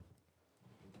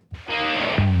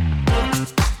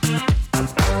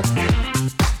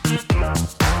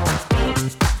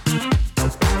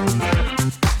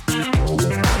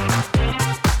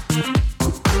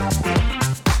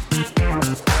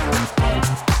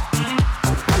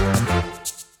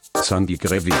Sunday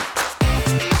Gravy.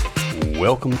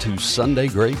 Welcome to Sunday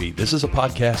Gravy. This is a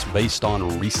podcast based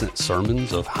on recent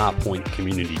sermons of HighPoint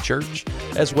Community Church,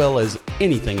 as well as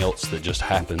anything else that just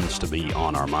happens to be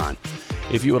on our mind.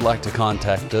 If you would like to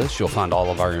contact us, you'll find all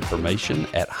of our information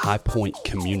at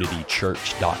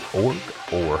highpointcommunitychurch.org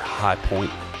or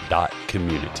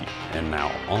highpoint.community. And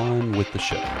now on with the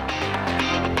show.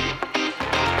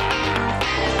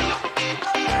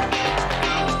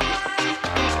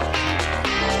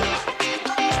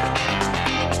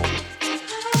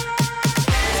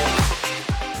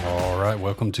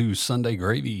 Welcome to Sunday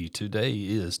Gravy. Today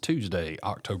is Tuesday,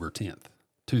 October 10th,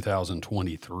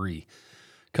 2023.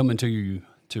 Coming to you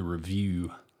to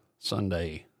review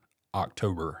Sunday,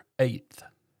 October 8th,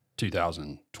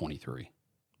 2023.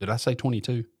 Did I say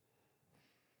 22?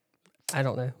 I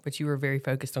don't know, but you were very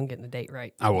focused on getting the date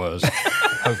right. I was.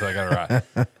 Hopefully I got it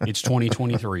right. It's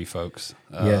 2023, folks.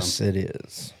 Yes, it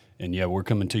is. And yeah, we're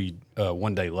coming to you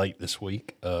one day late this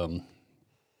week, but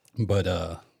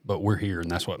we're here, and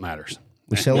that's what matters.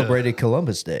 We celebrated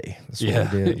Columbus Day. That's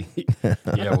what we did.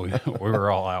 Yeah, we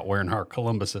were all out wearing our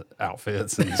Columbus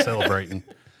outfits and celebrating,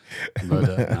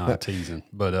 but no, teasing.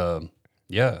 But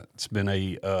yeah, it's been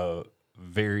a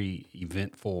very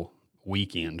eventful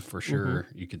weekend for sure.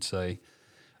 You could say.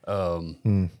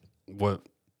 What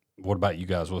about you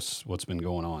guys? What's been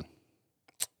going on?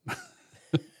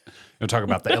 We'll talk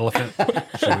about the elephant.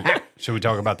 Should we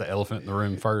talk about the elephant in the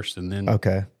room first, and then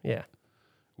Okay. Yeah.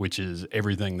 Which is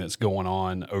everything that's going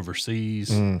on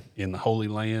overseas in the Holy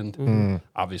Land.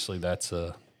 Obviously, that's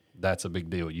a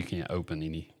big deal. You can't open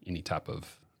any type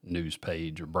of news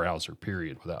page or browser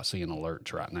period without seeing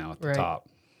alerts right now at the top.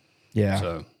 Yeah.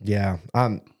 So yeah.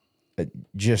 I'm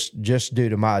just due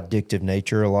to my addictive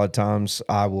nature. A lot of times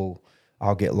I'll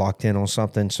get locked in on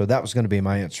something. So that was going to be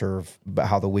my answer of about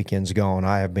how the weekend's gone.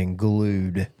 I have been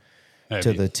glued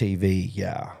to the TV.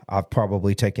 Yeah. I've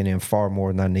probably taken in far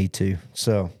more than I need to.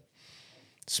 So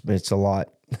it's a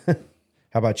lot. How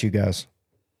about you guys?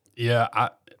 Yeah.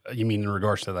 You mean in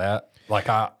regards to that? Like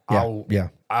I've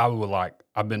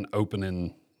been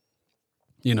opening,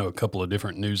 a couple of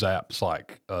different news apps,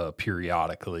 like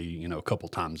periodically, a couple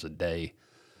times a day,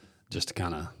 just to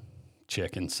kind of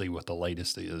check and see what the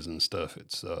latest is and stuff.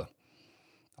 It's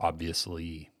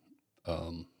obviously,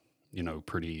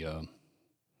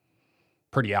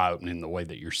 pretty eye-opening the way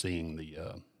that you're seeing the,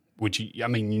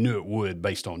 you knew it would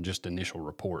based on just initial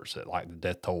reports that like the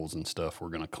death tolls and stuff were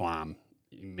going to climb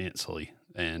immensely,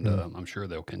 and I'm sure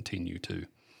they'll continue to.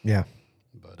 Yeah.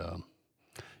 But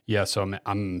yeah, so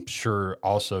I'm sure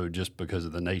also just because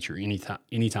of the nature,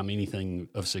 anytime anything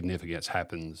of significance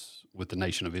happens with the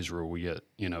nation of Israel, we get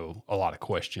a lot of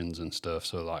questions and stuff.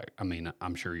 So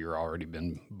I'm sure you're already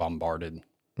been bombarded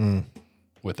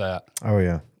with that. Oh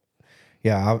yeah,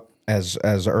 yeah.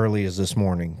 As early as this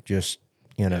morning, just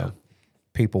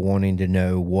people wanting to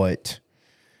know what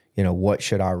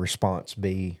should our response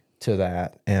be to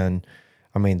that. And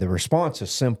I mean, the response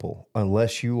is simple.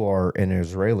 Unless you are an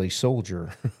Israeli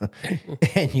soldier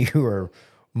and you are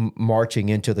marching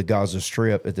into the Gaza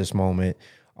Strip at this moment,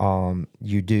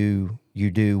 you do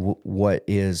what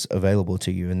is available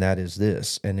to you, and that is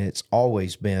this. And it's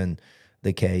always been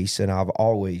the case. And I've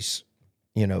always,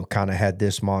 kind of had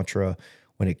this mantra: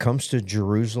 when it comes to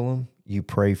Jerusalem, you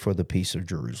pray for the peace of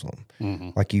Jerusalem.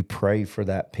 Like you pray for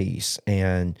that peace.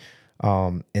 And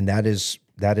that is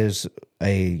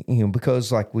a,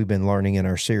 because like we've been learning in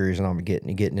our series, and I'm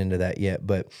getting into that yet,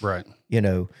 but right.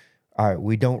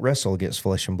 We don't wrestle against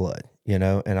flesh and blood,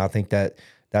 and I think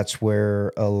that's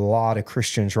where a lot of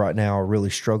Christians right now are really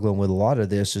struggling with a lot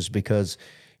of this, is because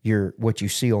what you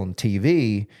see on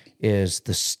TV is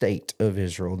the state of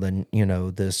Israel, then,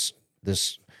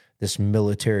 this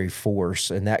military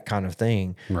force and that kind of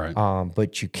thing. Right.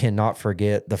 But you cannot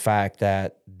forget the fact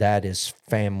that is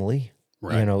family,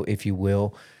 right. If you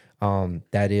will.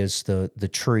 That is the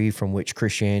tree from which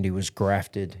Christianity was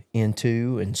grafted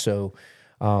into. And so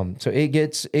it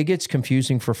gets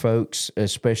confusing for folks,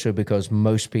 especially because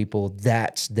most people,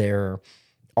 that's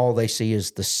all they see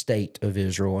is the state of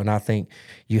Israel. And I think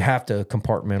you have to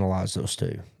compartmentalize those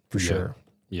two for sure.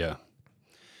 Yeah.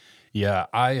 Yeah.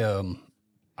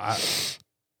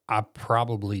 I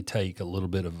probably take a little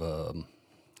bit of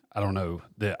I don't know,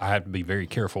 that I have to be very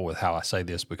careful with how I say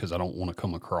this, because I don't want to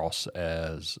come across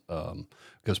as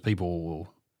because people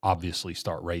will obviously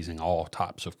start raising all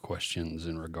types of questions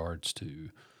in regards to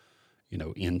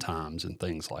end times and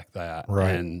things like that.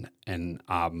 Right. And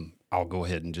I'll go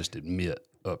ahead and just admit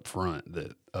up front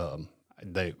that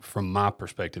from my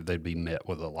perspective, they'd be met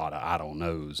with a lot of I don't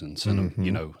knows, and send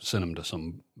them to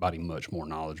somebody much more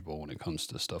knowledgeable when it comes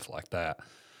to stuff like that.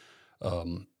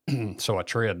 so I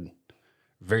tread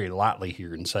very lightly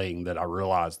here in saying that I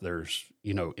realize there's,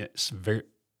 it's very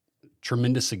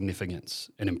tremendous significance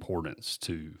and importance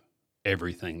to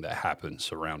everything that happens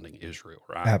surrounding Israel,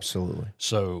 right? Absolutely.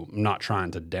 So I'm not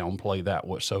trying to downplay that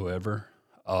whatsoever.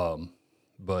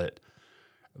 But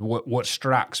what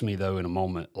strikes me though in a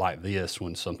moment like this,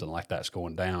 when something like that's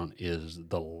going down, is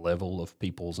the level of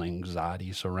people's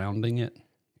anxiety surrounding it.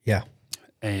 Yeah.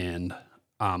 And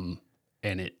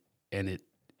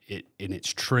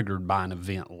it's triggered by an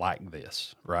event like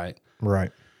this, right?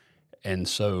 Right. And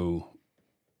so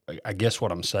I guess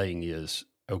what I'm saying is,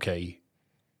 okay,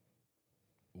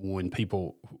 when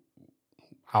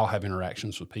I'll have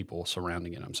interactions with people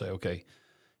surrounding it. I'm saying, okay,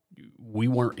 we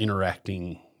weren't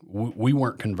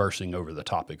conversing over the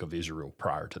topic of Israel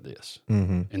prior to this.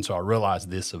 Mm-hmm. And so I realized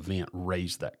this event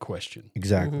raised that question.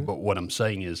 Exactly. But what I'm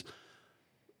saying is,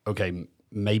 okay,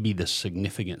 maybe the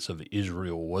significance of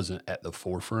Israel wasn't at the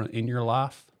forefront in your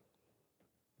life,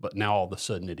 but now all of a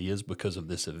sudden it is because of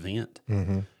this event.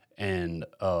 Mm-hmm. And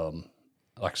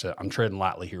like I said, I'm treading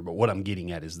lightly here, but what I'm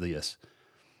getting at is this.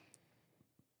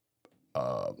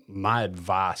 My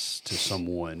advice to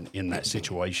someone in that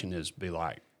situation is be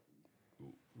like,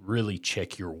 really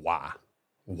check your why.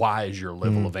 Why is your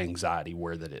level of anxiety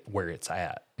where it's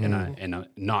at? And I'm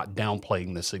not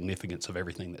downplaying the significance of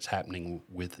everything that's happening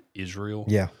with Israel.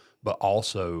 Yeah. But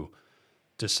also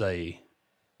to say,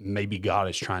 maybe God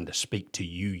is trying to speak to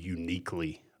you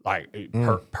uniquely. Like,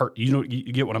 you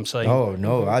get what I'm saying? Oh,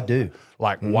 no, I do.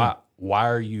 Like, why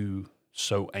are you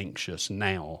so anxious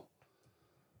now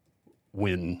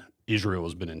when Israel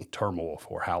has been in turmoil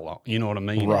for how long? You know what I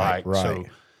mean? Right, right. So,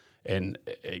 and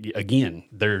again,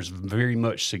 there's very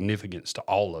much significance to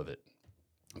all of it.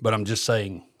 But I'm just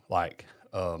saying, like,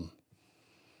 I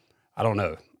don't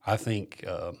know. I think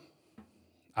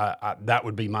that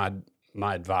would be my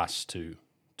advice to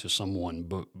someone.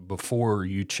 But before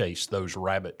you chase those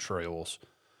rabbit trails,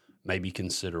 maybe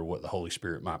consider what the Holy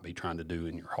Spirit might be trying to do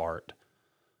in your heart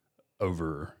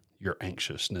over your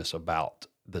anxiousness about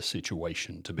the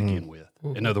situation to begin with.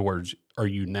 Mm-hmm. In other words, are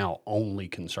you now only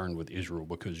concerned with Israel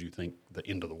because you think the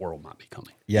end of the world might be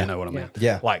coming? Yeah. You know what I mean?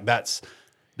 Yeah. Like that's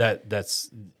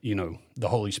the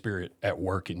Holy Spirit at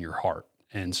work in your heart.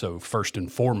 And so first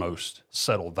and foremost,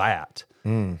 settle that.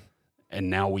 And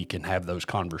now we can have those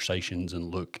conversations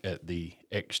and look at the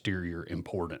exterior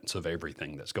importance of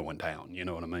everything that's going down. You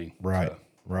know what I mean? Right. So,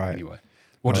 right. Anyway.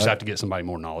 We'll just have to get somebody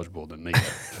more knowledgeable than me.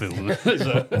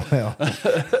 Well,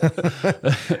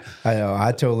 I know,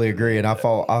 I totally agree, and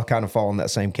I'll kind of fall in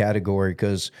that same category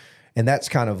and that's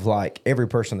kind of like every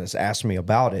person that's asked me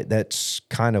about it. That's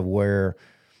kind of where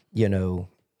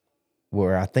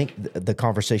I think the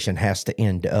conversation has to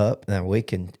end up. Now it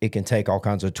can take all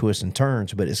kinds of twists and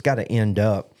turns, but it's got to end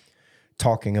up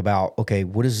talking about, okay,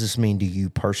 what does this mean to you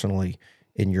personally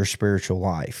in your spiritual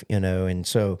life? And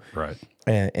so right.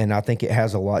 And I think it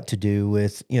has a lot to do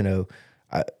with,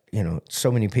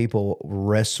 so many people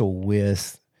wrestle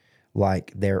with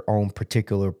like their own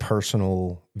particular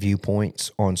personal viewpoints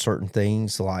on certain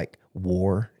things like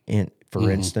war,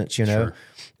 for instance, Sure.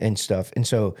 and stuff. And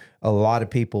so a lot of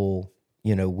people,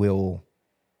 will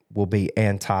be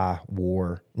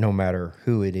anti-war no matter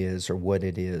who it is or what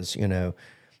it is,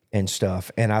 and stuff.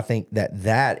 And I think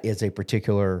that is a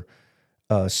particular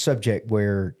subject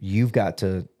where you've got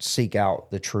to seek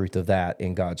out the truth of that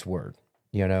in God's word,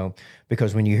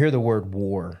 because when you hear the word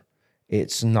war,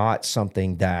 it's not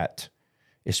something that,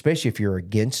 especially if you're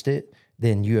against it,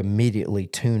 then you immediately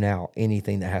tune out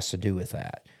anything that has to do with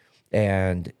that.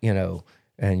 And,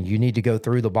 and you need to go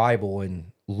through the Bible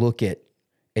and look at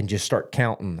and just start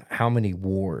counting how many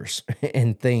wars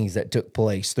and things that took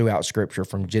place throughout Scripture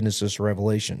from Genesis to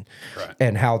Revelation, right.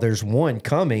 And how there's one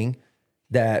coming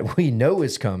that we know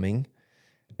is coming,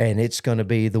 and it's going to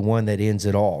be the one that ends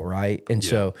it all, right? And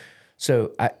so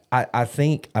I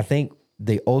think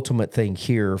the ultimate thing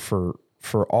here for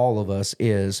all of us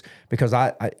is, because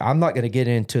I'm not going to get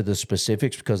into the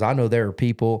specifics, because I know there are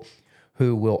people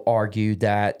who will argue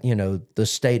that the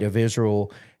state of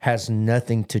Israel has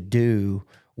nothing to do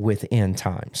with end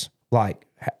times, like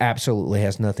absolutely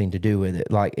has nothing to do with it,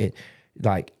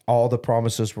 like all the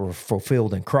promises were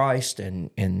fulfilled in Christ, and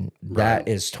that right.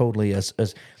 is totally us.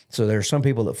 So there are some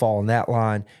people that fall in that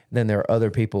line. Then there are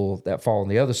other people that fall on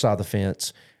the other side of the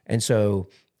fence. And so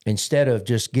instead of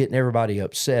just getting everybody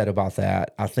upset about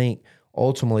that, I think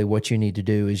ultimately what you need to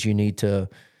do is you need to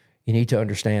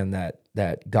understand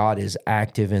that God is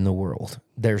active in the world.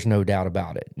 There's no doubt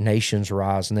about it. Nations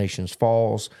rise, nations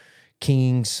falls.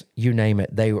 Kings, you name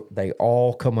it, they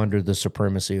all come under the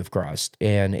supremacy of Christ,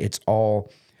 and it's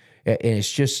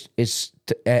just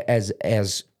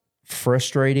as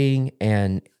frustrating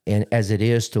and as it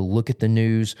is to look at the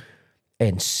news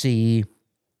and see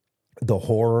the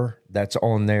horror that's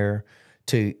on there,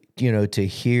 to to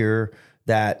hear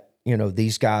that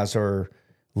these guys are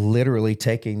literally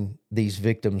taking these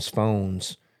victims'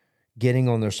 phones, getting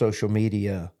on their social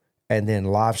media, and then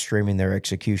live streaming their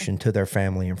execution to their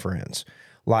family and friends.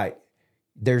 Like,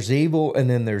 there's evil and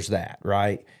then there's that,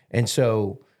 right? And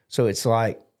so it's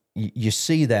like you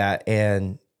see that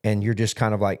and you're just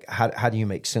kind of like, how do you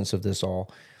make sense of this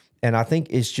all? And I think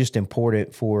it's just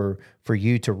important for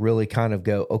you to really kind of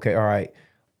go, okay, all right,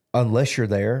 unless you're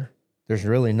there, there's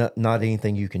really not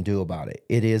anything you can do about it.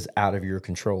 It is out of your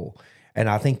control. And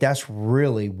I think that's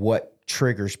really what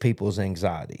triggers people's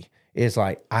anxiety. Is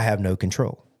like, I have no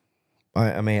control.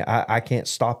 I mean, I can't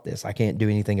stop this. I can't do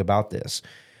anything about this.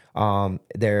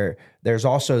 There's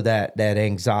also that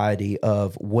anxiety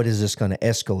of, what is this going to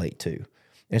escalate to?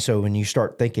 And so when you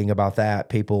start thinking about that,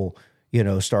 people,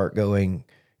 start going,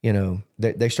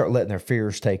 they start letting their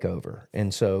fears take over.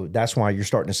 And so that's why you're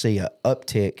starting to see an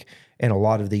uptick in a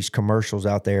lot of these commercials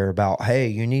out there about, hey,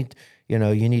 you need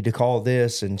to call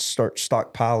this and start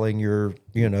stockpiling your,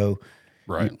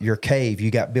 right, your cave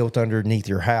you got built underneath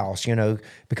your house,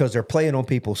 because they're playing on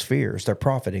people's fears. They're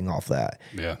profiting off that.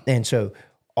 Yeah. And so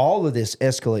all of this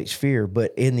escalates fear,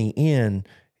 but in the end,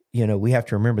 we have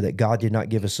to remember that God did not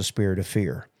give us a spirit of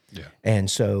fear. Yeah. And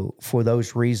so for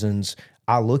those reasons,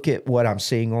 I look at what I'm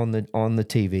seeing on the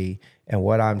TV, and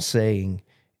what I'm saying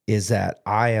is that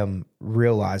I am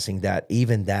realizing that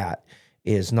even that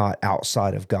is not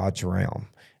outside of God's realm.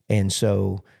 And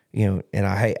so, and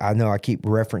I know I keep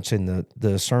referencing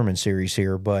the sermon series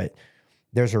here, but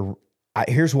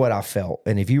here's what I felt.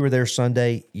 And if you were there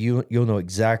Sunday, you'll know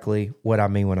exactly what I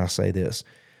mean when I say this.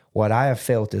 What I have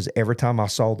felt is, every time I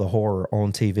saw the horror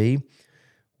on TV,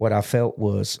 what I felt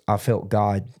was, I felt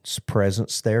God's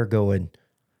presence there going,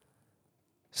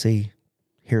 see,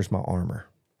 here's my armor.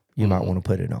 You might want to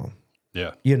put it on.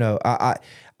 Yeah.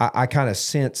 I kind of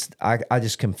sensed, I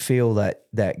just can feel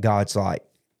that God's like,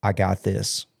 I got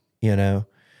this, and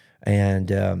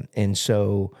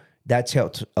so that's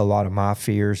helped a lot of my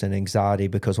fears and anxiety,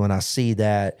 because when I see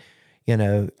that,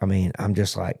 I'm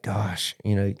just like, gosh,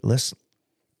 I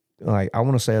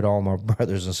want to say it to all my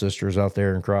brothers and sisters out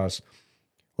there in Christ.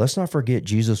 Let's not forget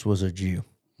Jesus was a Jew.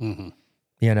 Mm-hmm.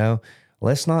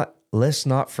 Let's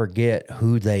not forget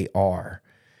who they are.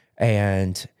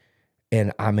 And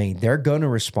I mean, they're going to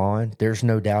respond. There's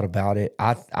no doubt about it.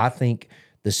 I think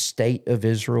the state of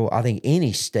Israel, I think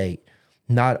any state,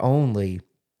 not only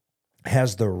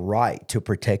has the right to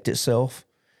protect itself,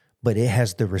 but it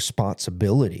has the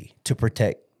responsibility to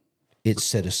protect its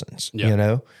citizens.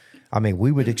 Yeah. I mean,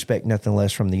 we would expect nothing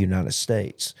less from the United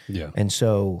States. Yeah. And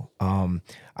so, I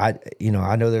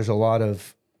know there's a lot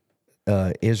of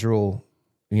Israel,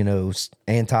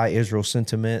 anti-Israel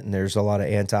sentiment, and there's a lot of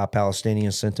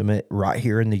anti-Palestinian sentiment right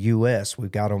here in the U.S.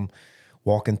 We've got them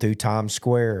walking through Times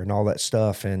Square and all that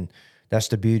stuff, and that's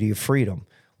the beauty of freedom.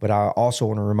 But I also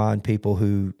want to remind people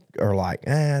who are like,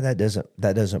 that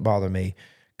doesn't bother me.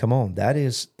 Come on, that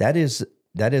is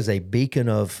a beacon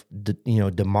of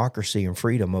democracy and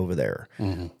freedom over there.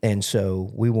 Mm-hmm. And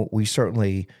so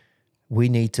we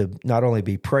need to not only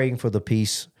be praying for the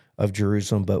peace of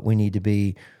Jerusalem, but we need to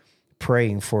be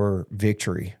praying for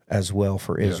victory as well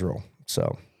for Israel.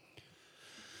 So,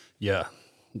 yeah,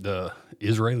 the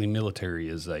Israeli military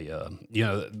is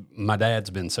my dad's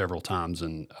been several times,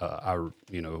 and I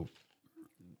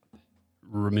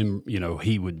remember,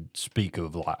 he would speak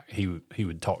of, like, he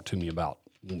would talk to me about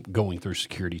going through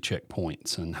security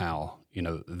checkpoints and how,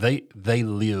 they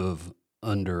live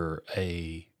under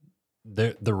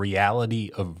the reality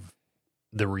of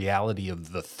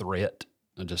the threat.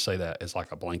 I'll just say that as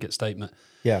like a blanket statement.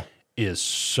 Yeah. Is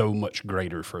so much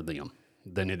greater for them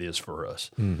than it is for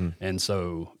us. Mm-hmm. And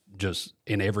so just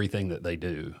in everything that they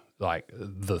do, like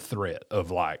the threat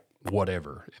of, like,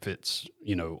 whatever, if it's,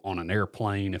 on an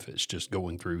airplane, if it's just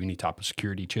going through any type of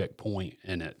security checkpoint,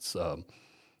 and it's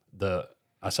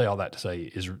I say all that to say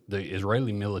is the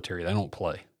Israeli military, they don't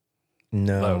play.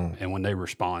 No. And when they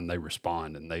respond,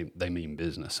 and they mean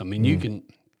business. I mean,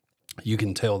 you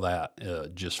can tell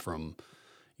that just from,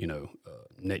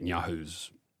 Netanyahu's,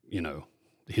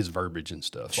 his verbiage and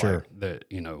stuff. Sure. Like that,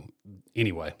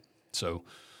 anyway. So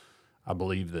I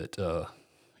believe that,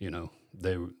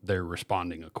 they're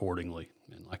responding accordingly.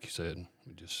 And like you said,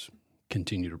 we just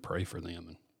continue to pray for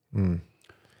them.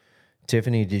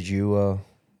 Tiffany, did you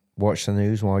watch the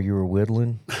news while you were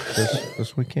whittling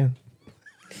this weekend?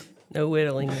 No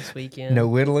whittling this weekend. No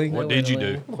whittling? What did you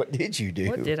do? What did you do?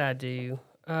 What did I do?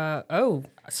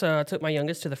 So I took my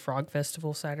youngest to the Frog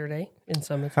Festival Saturday in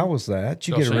Summit. How was that? Did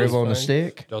you Y'all get a see rib it's on the fun.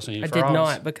 stick? Y'all seen any I did frogs?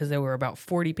 not because there were about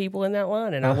 40 people in that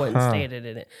line, and I wasn't standing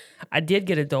in it. I did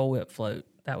get a Dole Whip float.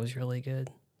 That was really good.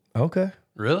 Okay.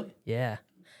 Really? Yeah.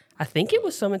 I think it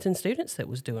was Summerton students that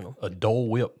was doing them. A Dole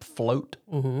Whip float?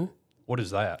 Mm-hmm. What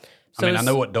is that? So I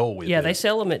know what Dole Whip Yeah, is. they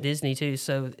sell them at Disney too.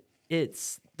 So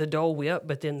it's the Dole Whip,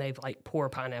 but then they like pour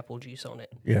pineapple juice on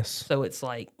it. Yes. So it's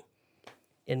like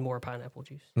in more pineapple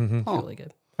juice. Mm-hmm. It's really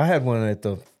good. I had one at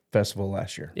the festival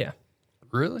last year. Yeah.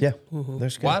 Really? Yeah.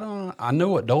 There's good. Why don't I know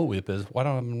what Dole Whip is? Why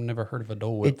don't I've never heard of a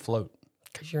Dole Whip float?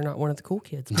 Because you're not one of the cool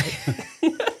kids.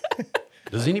 Mate.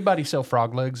 Does anybody sell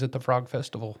frog legs at the Frog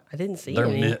Festival? I didn't see They're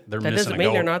any. mi- they're that missing doesn't a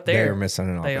mean they're goal. not there. They're missing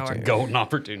an They are. opportunity. Golden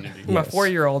opportunity. My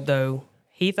 4-year-old though,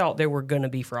 he thought there were gonna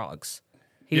be frogs.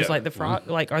 He was Yeah. like,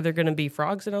 like, are there gonna be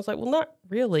frogs? And I was like, well, not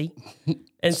really.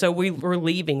 And so we were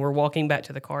leaving. We're walking back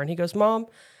to the car, and he goes, Mom,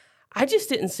 I just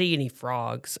didn't see any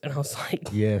frogs. And I was like,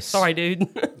 Yes. sorry, dude.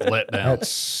 Let down. That's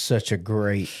such a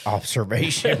great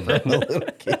observation from the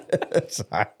little kids.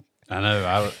 I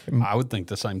know. I would think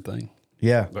the same thing.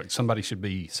 Yeah. Like somebody should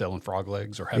be selling frog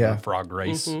legs or having Yeah. a frog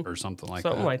race or something like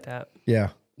Something that. like that. Yeah.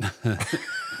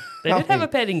 They did have a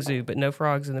petting zoo, but no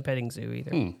frogs in the petting zoo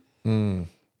either.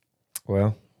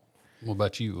 Well, What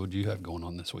about you? What do you have going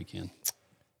on this weekend?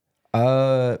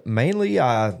 mainly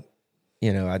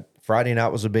Friday night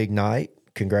was a big night.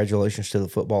 Congratulations to the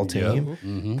football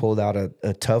team. Pulled out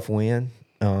a tough win.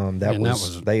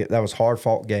 That was hard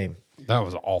fought game. That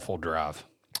was an awful drive.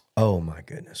 Oh my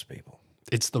goodness, people.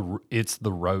 It's the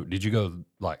road. Did you go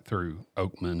like through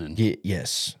Oakman and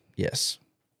Yes. it's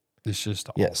just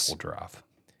an Yes. awful drive.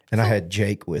 And I had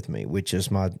Jake with me, which is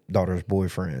my daughter's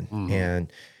boyfriend.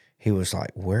 And he was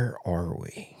like, "Where are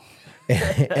we?"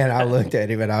 And I looked at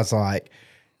him and I was like,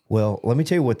 well, let me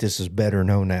tell you what this is better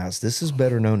known as. This is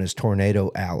better known as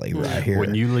Tornado Alley right here.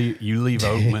 When you leave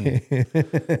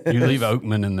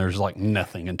Oakman, and there's like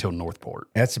nothing until Northport.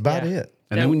 That's about Yeah. it.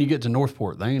 And then when you get to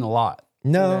Northport, there ain't a lot.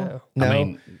 No. I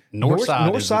mean, North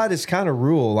side is kind of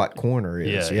rural like Corner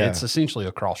is. Yeah. it's essentially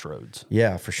a crossroads.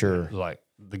 Yeah, for sure. Like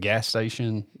the gas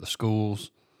station, the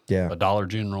schools, Yeah. a Dollar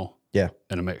General, Yeah.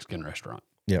 and a Mexican restaurant.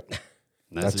 Yep.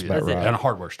 And That's it. about right. And a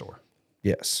hardware store.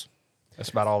 Yes. That's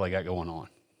about all they got going on.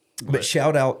 But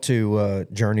shout out to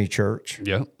Journey Church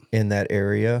Yep. in that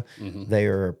area. They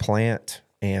are a plant,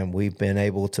 and we've been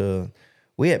able to.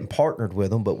 We hadn't partnered with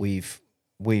them, but we've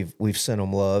sent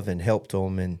them love and helped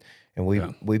them, and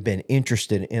we've been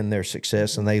interested in their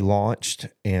success. And they launched,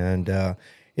 and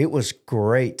it was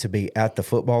great to be at the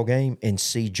football game and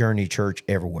see Journey Church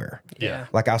everywhere. Yeah.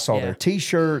 Like I saw their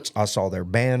T-shirts, I saw their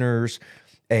banners.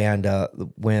 And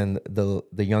when the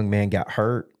young man got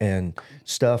hurt and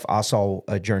stuff, I saw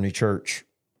a Journey Church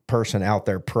person out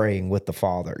there praying with the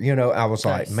Father. I was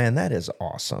like, man, that is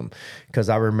awesome. Because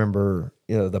I remember,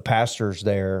 the pastors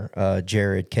there,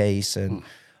 Jared Case and,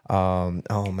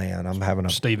 oh man, I'm having a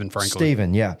Stephen Franklin.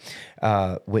 Stephen, yeah.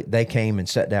 They came and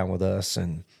sat down with us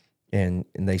and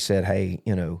they said, hey,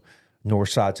 North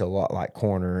Side's a lot like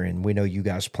Corner, and we know you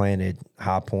guys planted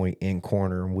HighPoint in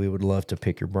Corner, and we would love to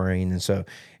pick your brain. And so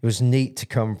it was neat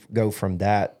to go from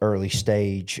that early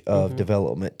stage of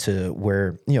development to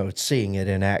where, seeing it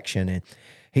in action. And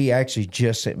he actually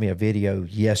just sent me a video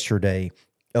yesterday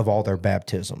of all their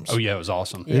baptisms. Oh, yeah, it was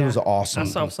awesome. It was awesome. I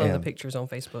saw some of the And pictures on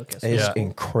Facebook. It's Yeah.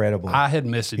 incredible. I had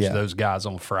messaged those guys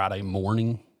on Friday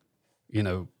morning,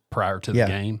 prior to the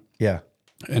game. Yeah.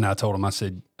 And I told him, I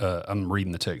said, I'm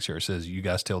reading the text here. It says, you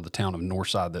guys tell the town of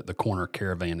Northside that the Corner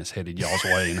caravan is headed y'all's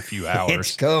way in a few It's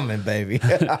hours. coming, baby.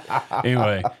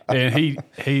 Anyway, and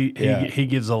he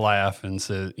gives a laugh and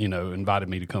said, invited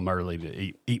me to come early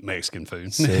to eat Mexican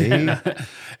food. See?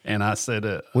 And I said,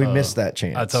 We missed that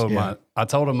chance. I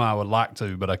told him I would like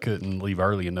to, but I couldn't leave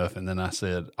early enough. And then I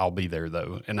said, I'll be there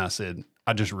though. And I said,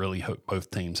 I just really hope both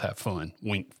teams have fun.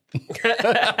 Wink.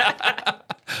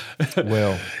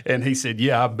 Well, And he said,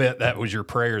 yeah, I bet that was your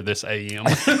prayer this AM.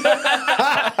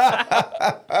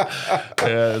 Yeah,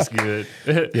 that's good.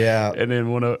 Yeah. And then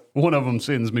one of them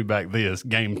sends me back this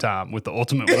game time with the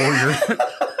Ultimate Warrior.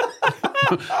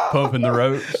 Pumping the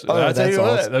ropes. Oh, I tell that's you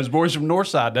what, awesome. those boys from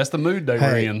Northside, that's the mood they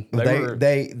were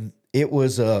in. It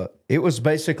was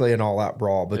basically an all out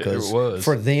brawl because It was.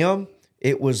 for them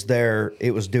it was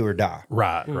do or die.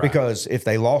 Right. Because if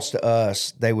they lost to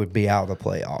us, they would be out of the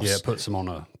playoffs. Yeah, puts them in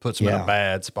a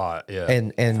bad spot. Yeah,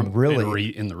 And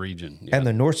really in the region. Yeah. and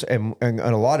the North and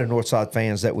a lot of Northside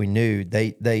fans that we knew,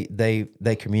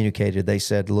 they communicated. They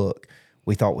said, "Look,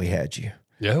 we thought we had you."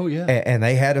 Oh yeah. And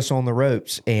they had us on the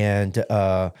ropes, and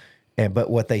But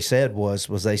what they said was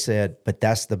they said, but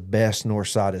that's the best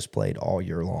Northside has played all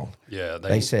year long. Yeah,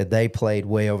 They said they played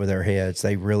way over their heads.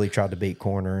 They really tried to beat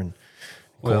Corner, and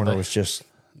Corner was just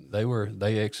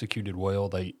they executed well.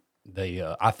 They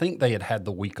I think they had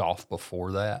the week off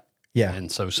before that. Yeah.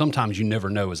 And so sometimes you never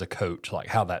know as a coach like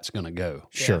how that's going to go.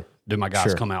 Sure. Do my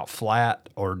guys come out flat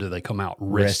or do they come out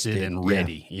rested and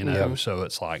ready? Yeah. You know, so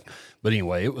it's like. But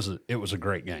anyway, it was a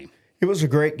great game. It was a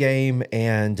great game,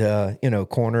 and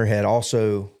Corner had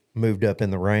also moved up in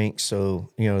the ranks, so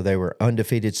they were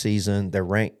undefeated season. They're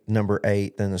ranked number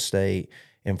 8 in the state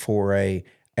in 4A,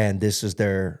 and this is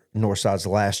their Northside's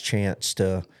last chance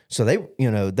to. So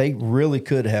they really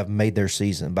could have made their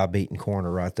season by beating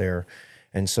Corner right there.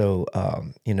 And so,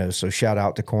 so shout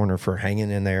out to Corner for hanging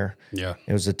in there. Yeah.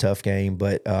 It was a tough game,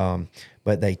 but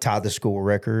they tied the school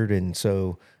record, and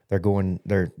so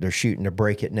they're shooting to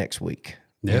break it next week.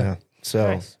 Yeah.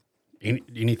 So Nice.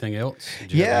 Anything else?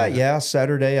 Did you have yeah.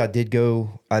 Saturday I did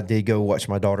go watch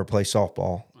my daughter play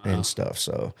softball and stuff.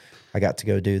 So I got to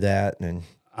go do that and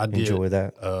enjoy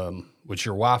that. Which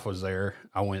your wife was there.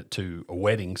 I went to a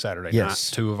wedding Saturday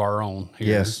Yes. night, 2 of our own here.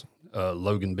 Yes.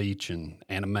 Logan Beach and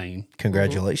Anna Main.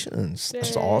 Congratulations.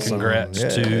 That's awesome. Congrats Yeah.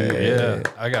 to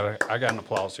I got an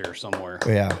applause here somewhere.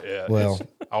 Yeah. Well,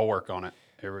 I'll work on it.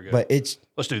 Here we go. but it's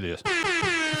Let's do this.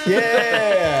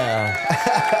 yeah.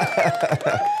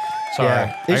 Sorry,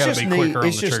 Yeah, I it's gotta just be neat. quicker on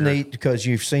It's the just trigger. neat because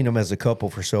you've seen them as a couple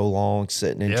for so long,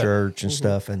 sitting in Yeah. church and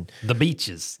stuff, and The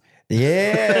beaches.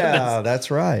 yeah,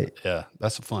 that's right. Yeah,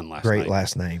 that's a fun last Great name.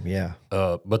 last name, yeah.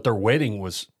 But their wedding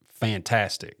was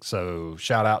fantastic. So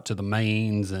shout out to the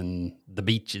Mains and the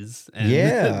Beaches. And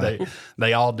Yeah.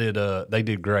 they all did. They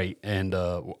did great. And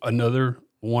another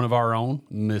one of our own,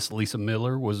 Miss Lisa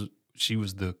Miller, was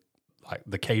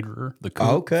the caterer, the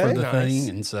cook Okay. for the Nice. thing.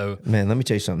 And so Man, let me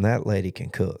tell you something. That lady can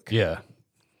cook. yeah.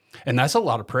 And that's a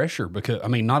lot of pressure because I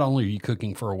mean, not only are you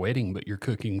cooking for a wedding, but you're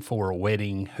cooking for a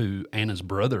wedding who Anna's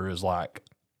brother is like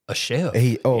a chef.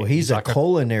 He's a like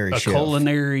culinary a chef.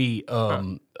 culinary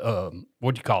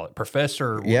what do you call it,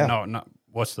 professor? Yeah. No, not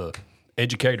what's the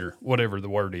educator, whatever the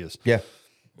word is. Yeah.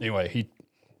 Anyway,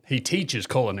 he teaches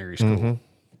culinary school. Mm-hmm.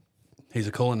 He's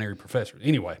a culinary professor.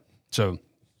 Anyway, so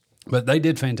but they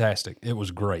did fantastic. It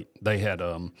was great. They had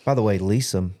By the way,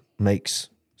 Lisa makes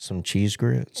some cheese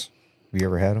grits. Have you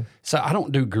ever had them? so I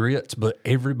don't do grits, but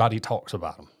everybody talks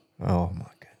about them. Oh my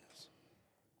goodness!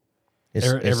 It's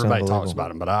Everybody talks unbelievable. about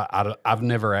them, but I've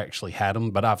never actually had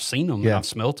them, but I've seen them and Yeah. I've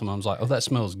smelt them. I was like, oh, that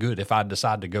smells good. If I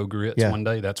decide to go grits Yeah. one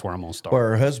day, that's where I'm gonna start. Well,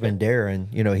 her husband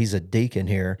Darren, he's a deacon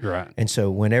here, Right. And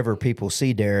so whenever people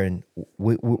see Darren,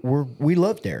 we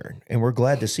love Darren, and we're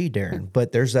glad to see Darren.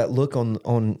 But there's that look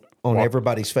on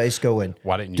everybody's face going,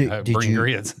 Why didn't you bring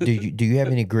grits? do you have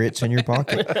any grits in your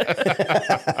pocket?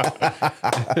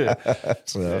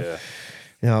 So,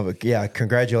 but yeah,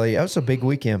 congratulations. That was a big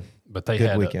weekend. But they Good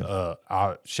had weekend.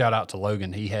 shout out to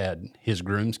Logan. He had his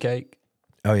groom's cake.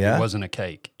 Oh yeah, It wasn't a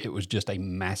cake. It was just a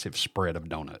massive spread of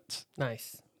donuts.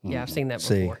 Nice. Yeah, I've seen that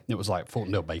See. before. It was like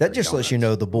Fultondale Bakery. that just lets you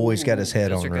know the boy's got his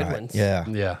head those on are good right. ones. Yeah,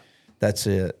 Yeah. that's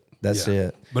it. That's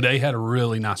it. But they had a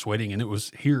really nice wedding, and it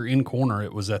was here in Corner.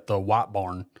 It was at the White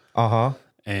Barn,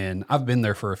 and I've been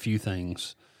there for a few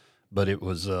things, but it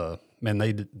was man,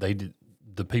 they did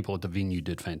the people at the venue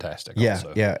did fantastic. Yeah,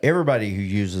 also. yeah. Everybody who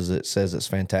uses it says it's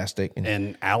fantastic. And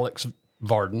And Alex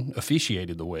Varden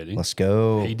officiated the wedding. let's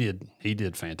go. He did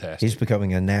fantastic. He's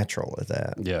becoming a natural at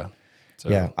that. yeah. So,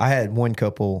 Yeah, I had one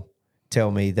couple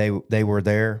tell me they were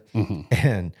there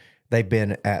and they've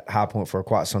been at HighPoint for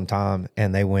quite some time,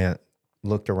 and they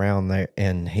looked around there,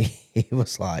 and he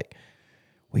was like,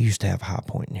 "We used to have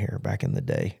HighPoint in here back in the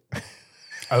day."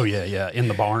 Oh yeah, in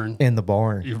the barn. In the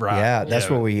barn. You're right. Yeah, that's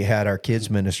Yeah. where we had our kids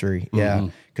ministry. Yeah,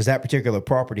 because that particular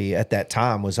property at that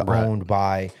time was owned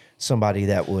by somebody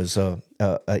that was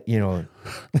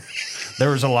There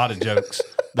was a lot of jokes.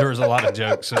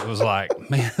 It was like,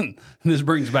 man, this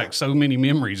brings back so many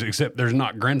memories. Except there's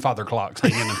not grandfather clocks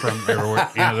hanging in front of everywhere.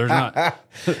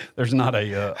 There's not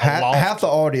a loft. half the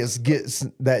audience gets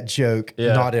that joke,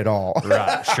 Yeah. not at all.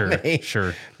 Right,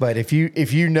 sure. But if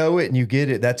you know it and you get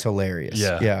it, that's hilarious.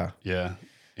 Yeah.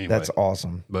 Anyway, That's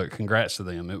awesome. but congrats to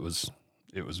them. It was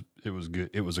good.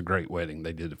 It was a great wedding.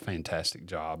 They did a fantastic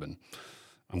job, and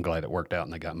I'm glad it worked out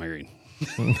and they got married.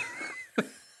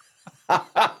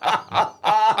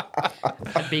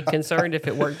 I'd be concerned if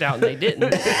it worked out and they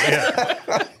didn't.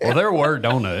 Well, there were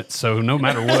donuts, so no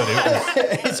matter what,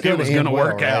 it was gonna going end to well,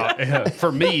 work out. Yeah,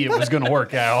 for me, it was going to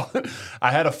work out.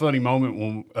 I had a funny moment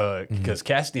when because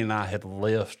Cassidy and I had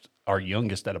left our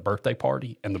youngest at a birthday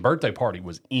party, and the birthday party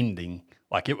was ending,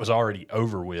 like it was already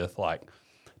over with, like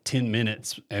 10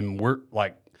 minutes, and we're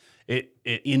like,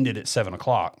 it ended at 7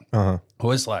 o'clock. Uh-huh.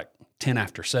 Well, it's like 10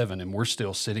 after 7, and we're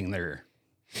still sitting there,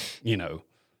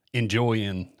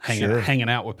 enjoying hanging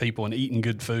out with people and eating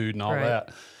good food and all Right.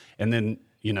 that. And then,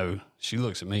 she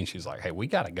looks at me and she's like, hey, we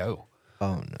got to go.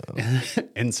 Oh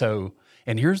no.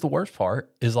 And here's the worst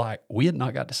part is like, we had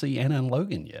not got to see Anna and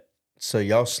Logan yet. So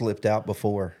y'all slipped out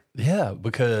before. Yeah,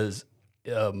 because,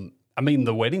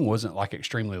 the wedding wasn't like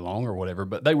extremely long or whatever,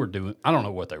 but they were doing, I don't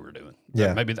know what they were doing.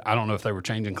 Yeah. Maybe, I don't know if they were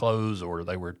changing clothes or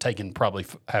they were probably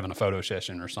having a photo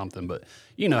session or something, but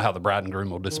you know how the bride and groom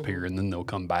will disappear and then they'll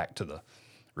come back to the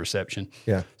reception.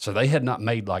 Yeah. So they had not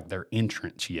made like their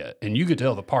entrance yet. And you could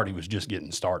tell the party was just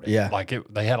getting started. Yeah. Like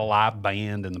they had a live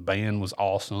band and the band was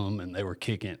awesome and they were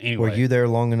kicking. Anyway. Were you there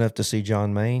long enough to see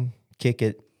John Maine kick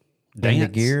it in the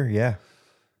Dance? gear? Yeah.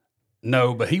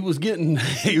 No, but he was getting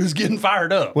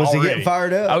fired up. Was already. he getting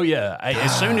fired up? Oh yeah.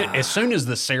 As soon as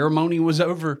the ceremony was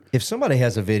over, If somebody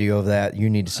has a video of that, you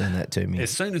need to send that to me. as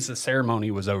soon as the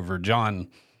ceremony was over, John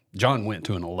went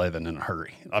to an 11 in a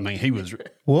hurry. I mean, he was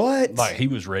What? like he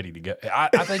was ready to go. I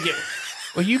think it.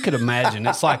 Well, you could imagine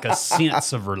it's like a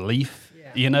sense of relief.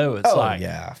 It's like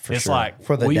yeah, for it's sure. like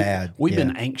For the dad, We've yeah.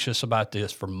 been anxious about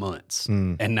this for months,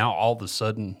 and now all of a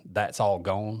sudden that's all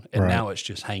gone, and Right. now it's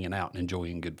just hanging out and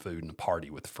enjoying good food and a party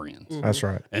with friends. That's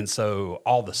right. And so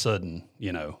all of a sudden,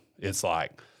 it's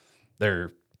like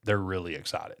they're really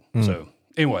excited. So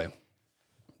anyway,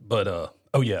 but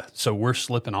so we're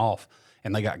slipping off,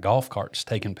 and they got golf carts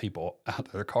taking people out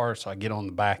of their cars. So I get on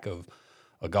the back of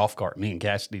a golf cart, me and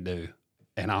Cassidy do,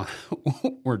 and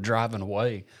we're driving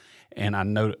away, and I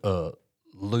know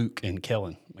Luke and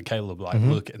Kellen, Caleb,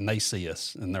 look, and they see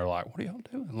us, and they're like, "What are y'all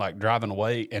doing?" Like driving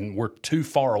away, and we're too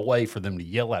far away for them to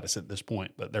yell at us at this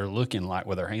point, but they're looking like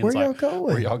with their hands Where like, y'all going?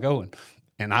 "Where y'all going?"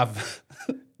 And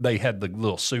they had the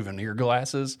little souvenir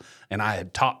glasses, and I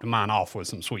had topped mine off with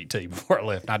some sweet tea before I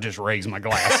left. And I just raised my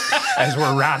glass as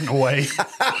we're riding away,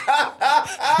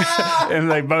 and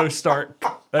they both start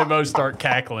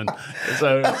cackling.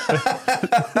 So,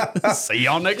 see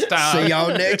y'all next time. See y'all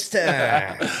next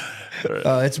time.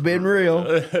 It's been real.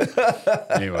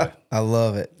 Anyway, I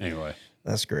love it. anyway,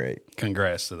 That's great.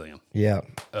 congrats to them. Yeah.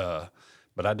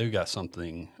 But I do got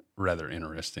something rather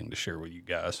interesting to share with you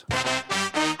guys.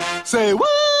 Say what?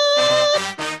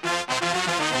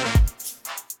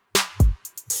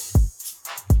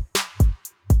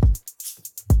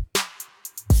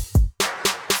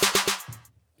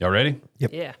 Y'all ready?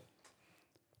 Yeah.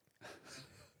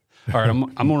 All right, I'm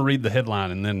going to read the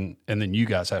headline, and then you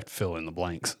guys have to fill in the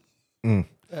blanks.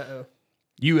 Uh-oh.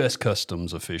 U.S.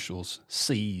 Customs officials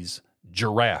seize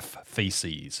giraffe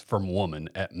feces from woman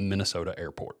at Minnesota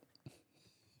airport.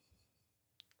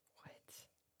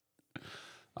 What?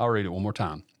 I'll read it one more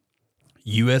time.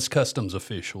 U.S. Customs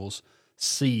officials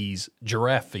seize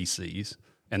giraffe feces,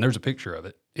 and there's a picture of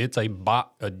it. It's a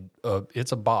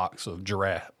box of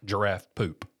giraffe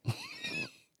poop.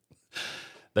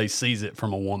 They seize it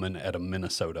from a woman at a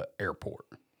Minnesota airport.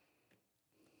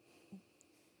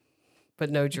 But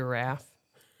no giraffe.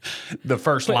 The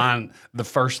first line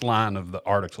of the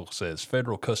article says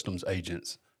federal customs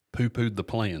agents poo-pooed the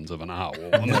plans of an Iowa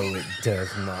woman. No, it does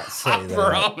not say I that.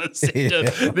 promise it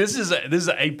does. This is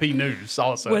AP News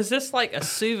also. Was this like a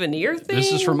souvenir thing?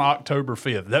 This is from October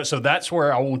 5th. So that's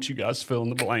where I want you guys to fill in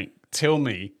the blank. Tell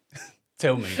me,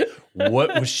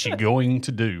 what was she going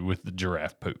to do with the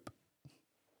giraffe poop?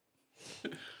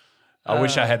 I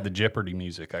wish I had the Jeopardy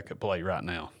music I could play right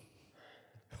now.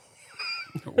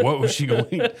 What was she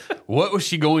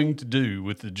going to do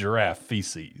with the giraffe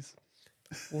feces?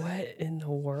 What in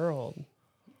the world?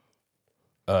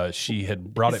 She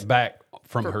had brought it back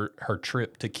from her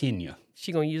trip to Kenya.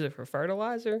 She gonna use it for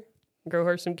fertilizer? Grow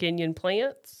her some Kenyan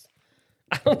plants?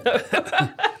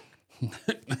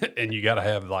 And you got to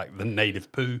have like the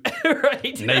native poo,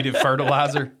 Right. native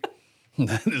fertilizer.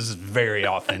 This is very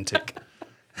authentic.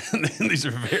 These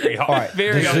are very All right.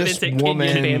 Very does this authentic woman-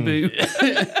 Kenyan bamboo.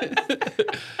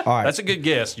 All right. That's a good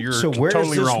guess. You're So where's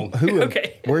totally this, wrong.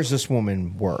 Okay. Where's this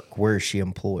woman work? Where is she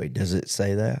employed? Does it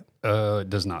say that? It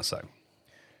does not say.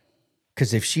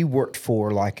 Because if she worked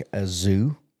for like a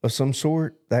zoo of some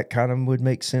sort, that kind of would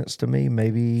make sense to me.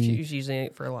 Maybe She was using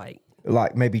it for like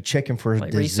maybe checking for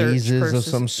Like research diseases of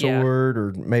purposes, some yeah. sort,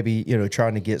 or maybe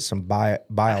trying to get some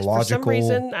biological. for some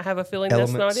reason, I have a feeling that's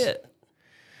elements. not it.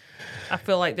 I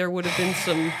feel like there would have been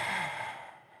some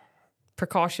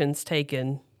precautions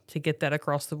taken to get that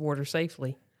across the border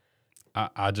safely.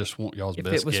 I just want y'all's If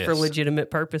best it was guess. for legitimate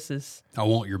purposes. I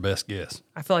want your best guess.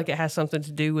 I feel like it has something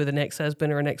to do with an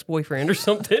ex-husband or an ex-boyfriend or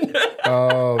something.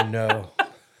 Oh no!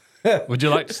 Would you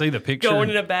like to see the picture? Going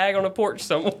in a bag on a porch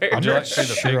somewhere. Would you like to see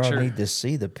the Sure, I picture? need to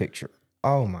see the picture.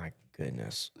 Oh my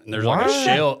goodness. And there's like a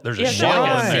shell. There's a shell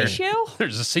in there. Seashell?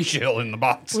 There's a seashell in the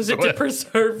box. Was it to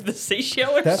preserve the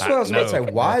seashell? Or That's what I was about to say.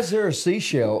 No. Why is there a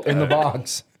seashell in the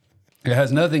box? It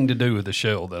has nothing to do with the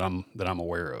shell that I'm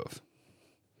aware of.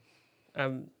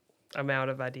 I'm out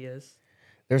of ideas.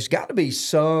 There's got to be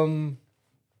some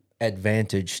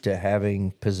advantage to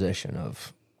having possession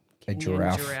of a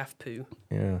giraffe. Giraffe poo.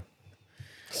 Yeah.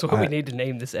 That's what we need to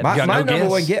name this My, episode. got my no number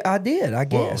one guess? guess, I did. I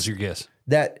What was guess your guess?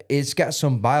 that it's got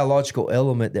some biological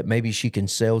element that maybe she can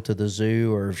sell to the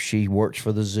zoo, or if she works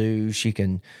for the zoo, she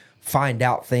can find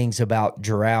out things about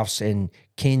giraffes in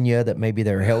Kenya that maybe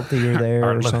they're healthier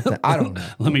there or something. I don't know.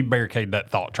 Let me barricade that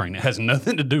thought train. It has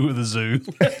nothing to do with the zoo.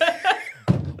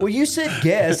 Well, you said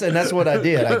guess, and that's what I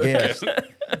did. I guess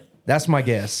that's my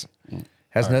guess.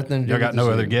 Has nothing to do. Y'all got with no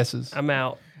the other zoo. guesses? I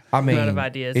I'm mean, out of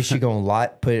ideas. is she gonna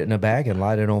put it in a bag and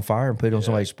light it on fire and put it on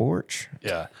somebody's porch?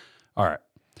 Yeah. All right.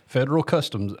 Federal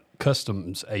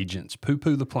customs agents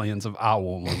poo-poo the plans of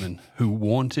Iowa women who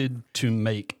wanted to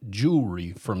make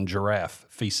jewelry from giraffe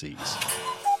feces.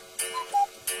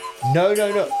 No.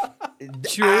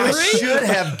 Jewelry? I should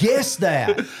have guessed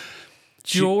that.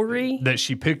 Jewelry? That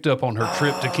she picked up on her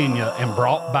trip to Kenya and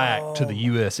brought back to the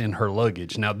U.S. in her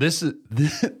luggage. Now, this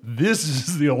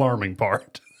is the alarming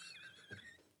part.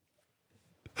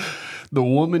 The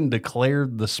woman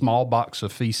declared the small box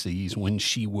of feces when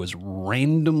she was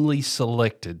randomly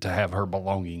selected to have her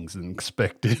belongings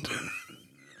inspected.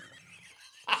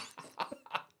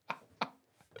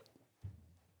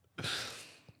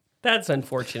 That's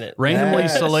unfortunate. Randomly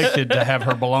selected to have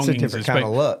her belongings different inspected. kind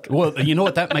of luck. Well, you know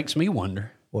what that makes me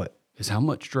wonder What? is how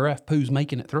much giraffe poo's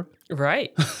making it through.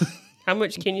 Right. How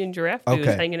much Kenyan giraffe poo is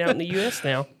Okay. hanging out in the U.S.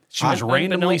 now? She was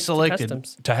randomly Unbeknownst to selected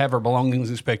customs. to have her belongings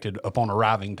inspected upon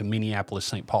arriving to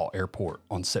Minneapolis-St. Paul Airport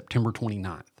on September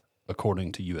 29th,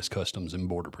 according to U.S. Customs and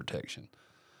Border Protection.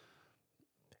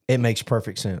 It makes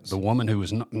perfect sense. The woman who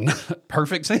was not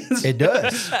perfect sense. It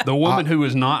does. The woman who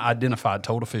was not identified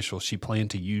told officials she planned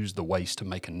to use the waste to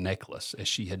make a necklace, as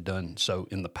she had done so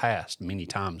in the past many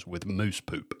times with moose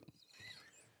poop.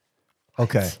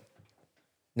 Okay.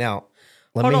 Now,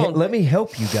 Hold on. let me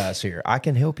help you guys here. I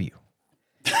can help you.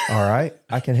 All right?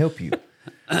 I can help you.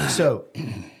 So,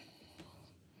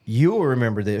 you'll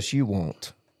remember this. You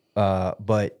won't.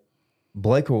 But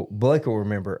Blake will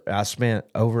remember. I spent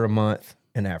over a month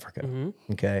in Africa.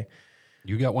 Okay?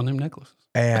 You got one of them necklaces?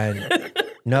 And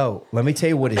no, let me tell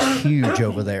you what is huge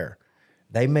over there.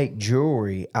 They make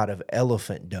jewelry out of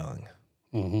elephant dung.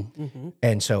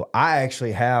 And so I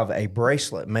actually have a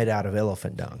bracelet made out of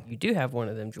elephant dung. You do have one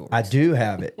of them jewelry. I do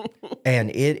have it,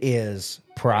 and it is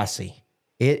pricey.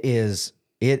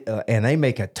 And they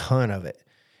make a ton of it,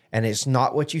 and it's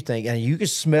not what you think. And you can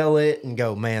smell it and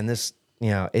go, man, this,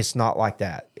 it's not like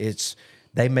that.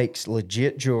 They make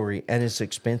legit jewelry, and it's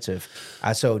expensive.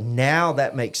 So now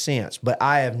that makes sense. But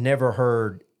I have never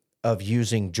heard of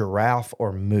using giraffe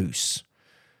or moose.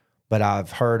 But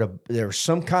I've heard of there's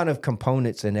some kind of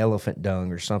components in elephant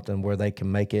dung or something where they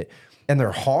can make it, and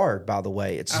they're hard. By the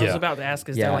way, I was about to ask,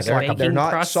 is there like a they're baking not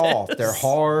process? soft. They're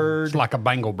hard. It's like a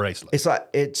bangle bracelet.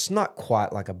 It's not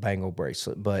quite like a bangle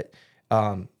bracelet, but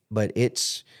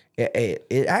it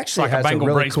actually Like a has a bangle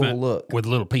really bracelet cool look. with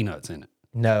little peanuts in it.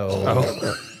 No,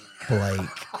 Blake,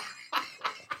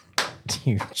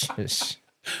 you just.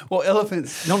 Well,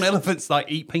 don't elephants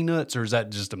like eat peanuts, or is that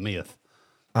just a myth?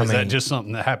 Is that just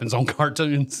something that happens on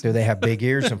cartoons? Do they have big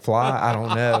ears and fly? I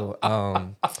don't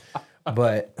know.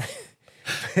 But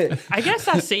I guess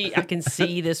I can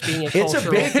see this being a it's cultural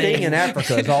a big thing in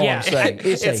Africa. Is all Yeah. I'm saying.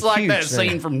 It's a like huge that thing.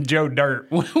 scene from Joe Dirt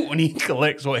when he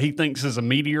collects what he thinks is a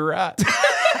meteorite.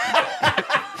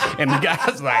 And the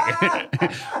guy's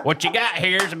like, what you got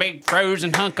here is a big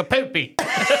frozen hunk of poopy.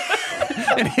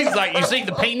 And he's like, you see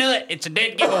the peanut? It's a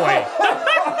dead giveaway.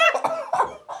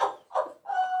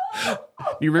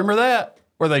 You remember that?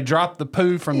 Where they dropped the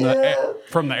poo from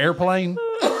the airplane?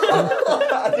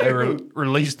 They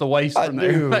released the waste from the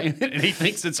airplane, and he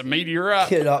thinks it's a meteorite.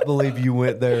 Cannot believe you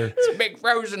went there. It's a big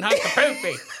frozen hunk of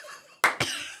poopy.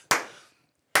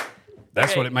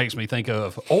 That's what it makes me think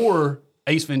of. Or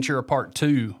Ace Ventura Part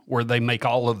 2, where they make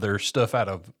all of their stuff out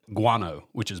of guano,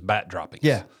 which is bat droppings.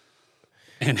 Yeah.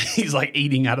 And he's like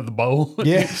eating out of the bowl.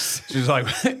 Yes. She's like,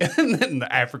 and then the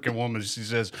African woman, she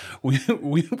says, we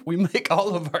make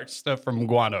all of our stuff from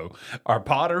guano. Our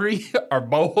pottery, our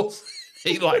bowls.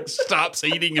 He like stops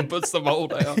eating and puts the bowl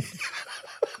down.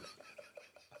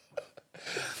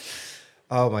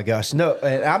 Oh my gosh. No,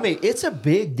 I mean, it's a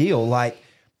big deal.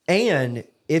 And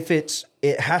if it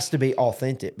has to be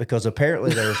authentic, because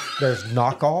apparently there's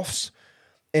knockoffs.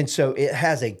 And so it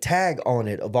has a tag on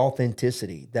it of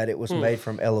authenticity that it was made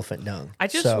from elephant dung. I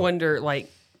just wonder, like,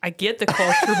 I get the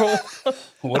cultural.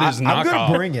 What is knockoff? I'm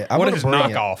gonna bring it. What is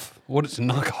knockoff? What is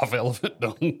knockoff elephant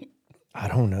dung? I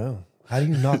don't know. How do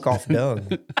you knock off dung?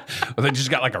 Well, they just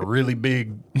got like a really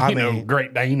big,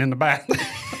 Great Dane in the back.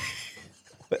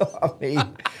 Well, I mean,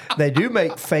 they do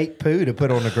make fake poo to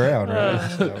put on the ground, right?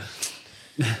 So,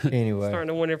 anyway, Starting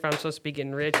to wonder if I'm supposed to be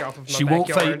getting rich off of my She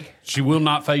backyard. She will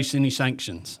not face any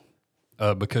sanctions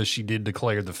because she did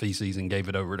declare the feces and gave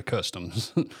it over to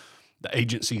customs. The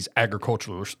agency's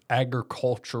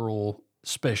agricultural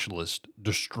specialist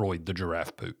destroyed the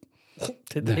giraffe poop.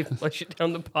 Did they flush it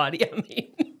down the potty? I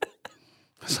mean,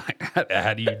 It's like,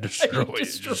 how do you destroy it?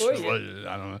 destroy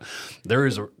I don't know. There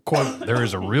is a quote. There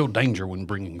is a real danger when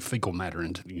bringing fecal matter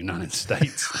into the United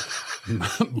States.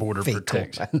 Border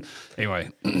Protection. Anyway,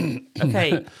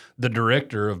 okay. the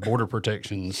director of Border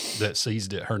Protections that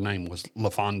seized it, her name was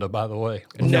LaFonda, by the way.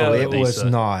 No, it was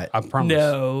not. I promise.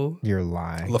 No. You're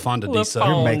lying. LaFonda D.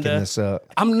 Sutton. You're making this up.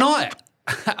 I'm not.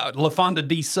 LaFonda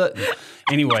D. Sutton.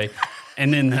 Anyway,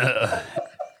 and then,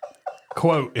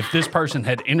 quote, if this person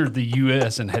had entered the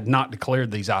U.S. and had not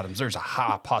declared these items, there's a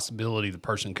high possibility the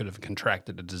person could have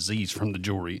contracted a disease from the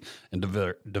jewelry and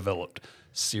developed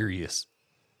serious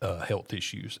health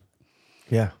issues.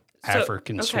 Yeah.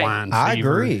 African swine fever. I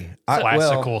agree.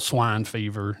 Classical swine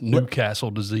fever, Newcastle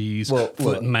disease, foot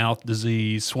and mouth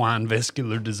disease, swine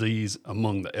vascular disease,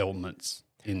 among the ailments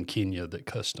in Kenya that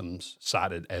customs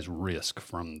cited as risk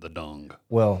from the dung.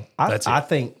 Well, I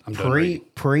think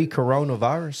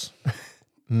pre-coronavirus,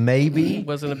 maybe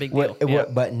Wasn't a big deal.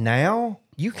 But now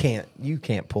you can't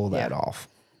pull that off.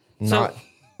 Not.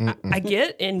 So I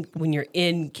get when you're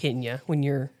in Kenya, when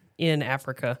you're in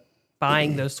Africa,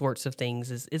 buying those sorts of things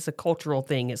it's a cultural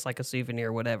thing. It's like a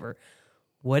souvenir, whatever.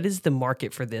 What is the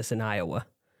market for this in Iowa?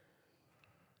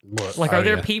 What? Like, are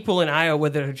there people in Iowa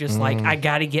that are just like, I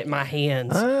got to get my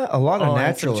hands A lot of on some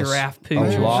naturalists. giraffe poo?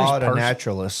 A lot of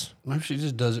naturalists. Maybe she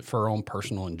just does it for her own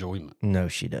personal enjoyment. No,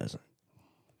 she doesn't.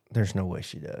 There's no way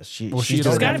she does. She's She's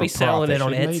doing got it to be for selling profit. it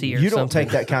on She may Etsy or You something. don't take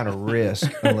that kind of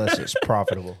risk unless it's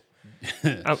profitable.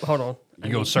 Hold on.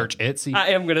 You go search Etsy, I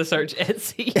am going to search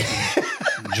Etsy.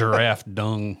 giraffe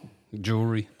dung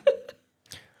jewelry.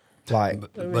 Like,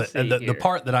 But see the here.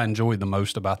 part that I enjoyed the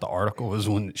most about the article was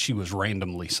when she was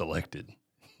randomly selected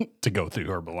to go through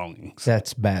her belongings.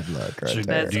 that's bad luck right So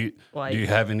there. do you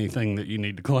have anything that you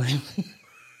need to claim?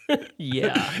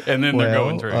 Yeah. And then they're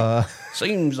Well, going through.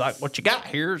 Seems like what you got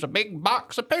here is a big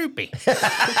box of poopy.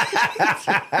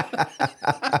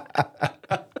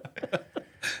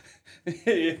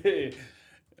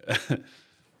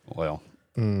 Well,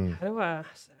 How do I?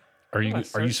 are you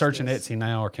search searching this? Etsy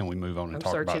now, or can we move on and I'm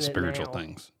talk about searching it spiritual now.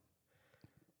 things?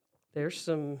 There's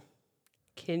some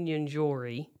Kenyan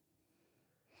jewelry.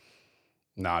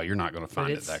 No, you're not going to find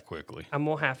it it's- that quickly. I'm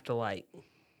gonna have to like.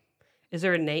 Is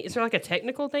there a name? Is there like a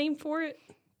technical name for it?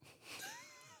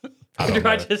 Or do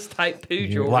I just type poo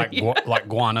jewelry? Like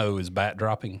guano is bat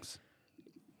droppings.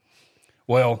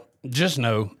 Well, just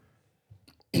know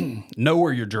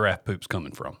where your giraffe poop's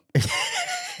coming from.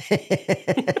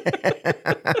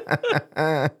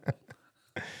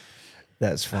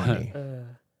 That's funny.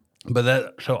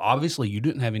 But so obviously you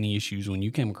didn't have any issues when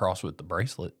you came across with the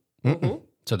bracelet.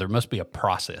 So there must be a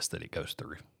process that it goes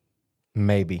through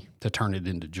Maybe. to turn it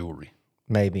into jewelry.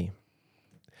 Maybe.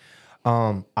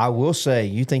 I will say,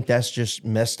 you think that's just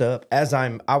messed up?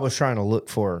 I was trying to look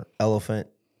for elephant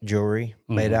jewelry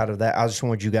made out of that. I just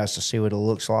wanted you guys to see what it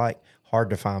looks like. Hard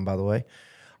to find, by the way.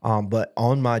 But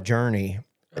on my journey,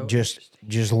 just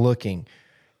looking,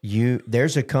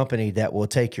 there's a company that will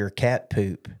take your cat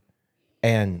poop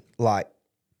and like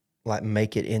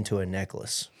make it into a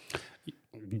necklace.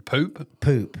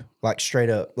 Poop? Like straight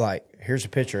up. Like, here's a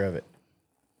picture of it.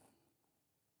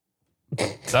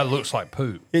 That looks like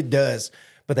poop. It does,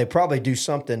 but they probably do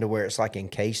something to where it's like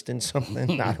encased in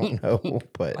something. I don't know,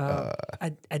 but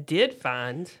I did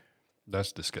find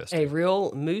That's disgusting. a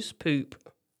real moose poop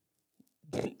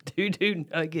doo-doo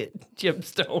nugget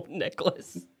gemstone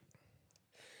necklace.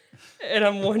 And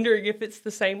I'm wondering if it's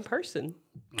the same person.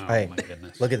 Oh, hey, my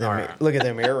goodness. look at them! Look at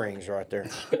them earrings right there.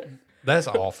 That's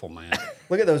awful, man.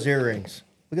 Look at those earrings.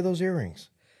 Look at those earrings.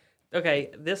 Okay,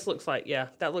 this looks like,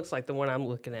 that looks like the one I'm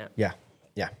looking at. Yeah.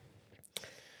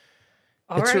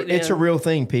 All It's right, a real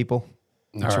thing, people.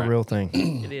 It's right. a real thing.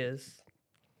 It is.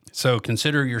 So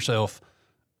consider yourself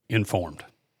informed.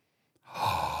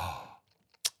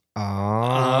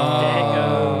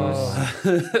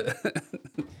 Dangos.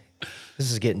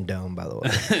 This is getting dumb, by the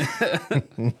way.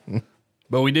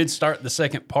 But we did start the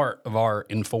second part of our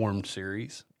informed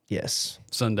series Yes.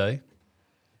 Sunday.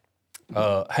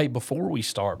 Hey, before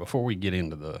we get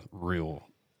into the real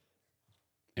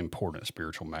important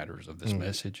spiritual matters of this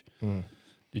message,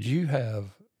 did you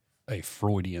have a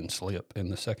Freudian slip in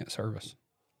the second service?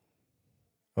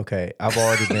 Okay, I've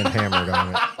already been hammered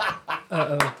on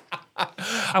it.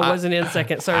 I wasn't in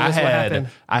second service. What happened?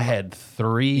 I had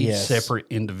three Yes. separate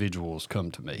individuals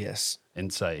come to me Yes.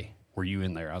 and say, "Were you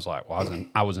in there?" I was like, "Well,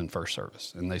 I was in first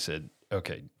service," and they said,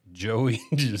 "Okay, Joey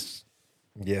just."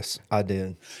 Yes, I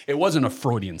did. It wasn't a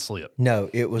Freudian slip. No,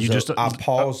 it was. I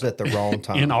paused at the wrong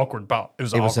time. In awkward pause. It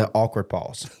was was awkward. an awkward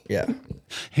pause. Yeah.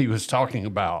 He was talking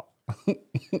about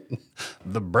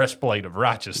the breastplate of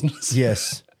righteousness.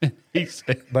 Yes, He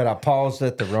said, but I paused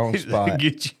at the wrong spot.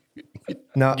 "Get you."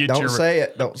 No, get don't your- say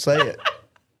it. Don't say it.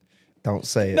 Don't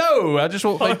say it. No, I just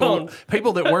want on.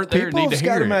 people that weren't there need to People's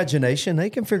hear got it. imagination. They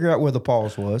can figure out where the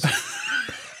pause was.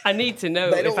 I need to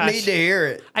know. They if don't need to hear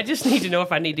it. I just need to know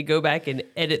if I need to go back and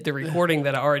edit the recording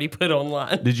that I already put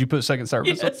online. Did you put second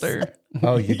service up Yes. there?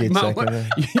 Oh, you did might, second.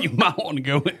 you might want to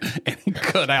go and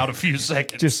cut out a few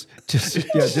seconds. Just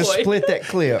Boy. split that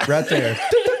clip right there.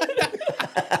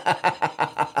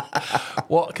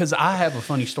 Well, because I have a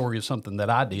funny story of something that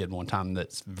I did one time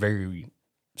that's very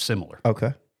similar.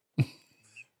 Okay.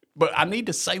 But I need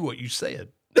to say what you said.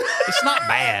 It's not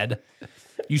bad.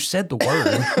 You said the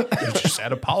word. You just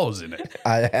had a pause in it.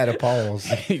 I had a pause.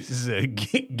 He said,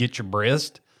 get your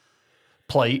breast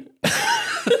plate.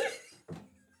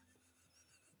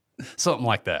 Something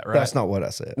like that, right? That's not what I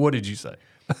said. What did you say?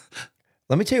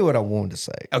 Let me tell you what I wanted to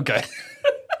say. Okay.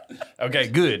 Okay,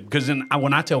 good. Because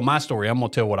when I tell my story, I'm going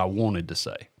to tell what I wanted to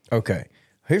say. Okay.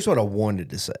 Here's what I wanted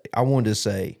to say. I wanted to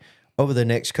say over the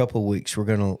next couple of weeks, we're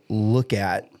going to look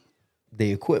at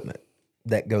the equipment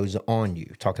that goes on you,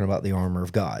 talking about the armor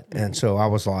of God. And so I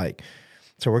was like,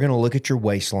 so we're going to look at your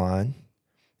waistline.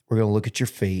 We're going to look at your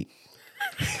feet.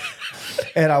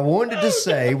 And I wanted to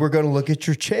say, we're going to look at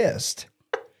your chest.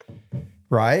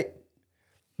 Right?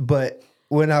 But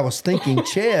when I was thinking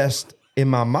chest, in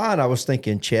my mind, I was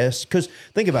thinking chest. Because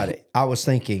think about it. I was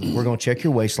thinking, we're going to check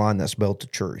your waistline. That's belt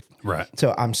of truth. Right.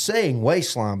 So I'm saying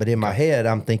waistline, but in my head,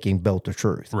 I'm thinking belt of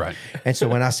truth. Right. And so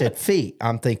when I said feet,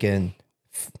 I'm thinking,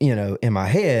 in my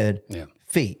head, Yeah.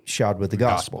 feet shod with the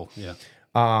gospel. Yeah.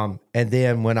 And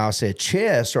then when I said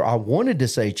chest, or I wanted to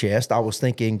say chest, I was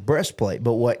thinking breastplate.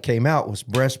 But what came out was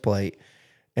breastplate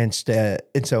instead.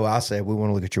 And so I said, we want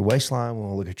to look at your waistline. We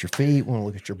want to look at your feet. We want to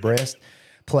look at your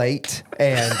breastplate.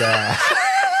 And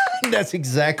that's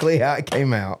exactly how it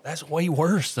came out. That's way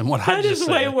worse than what I That just is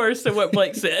said. way worse than what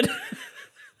Blake said.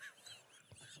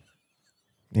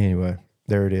 Anyway,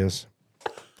 there it is.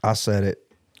 I said it.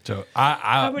 So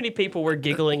How many people were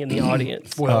giggling in the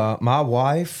audience? My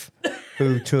wife,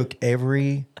 who took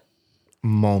every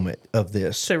moment of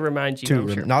this To remind you, to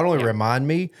I'm sure. not only remind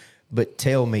me, but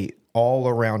tell me all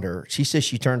around her. She says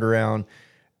she turned around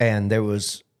and there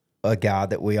was a guy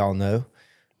that we all know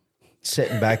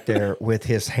sitting back there with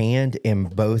his hand in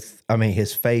both,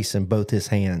 his face in both his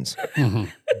hands,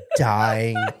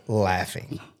 dying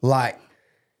laughing.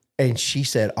 And she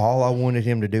said, all I wanted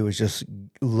him to do was just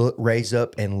raise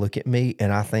up and look at me.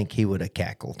 And I think he would have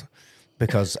cackled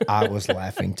because I was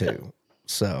laughing too.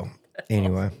 So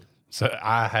anyway. So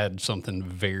I had something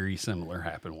very similar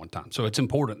happen one time. So it's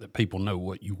important that people know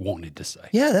what you wanted to say.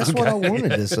 Yeah, that's what I wanted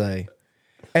to say.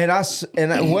 And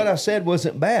what I said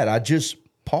wasn't bad. I just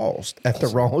paused at the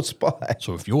wrong spot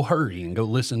So if you'll hurry and go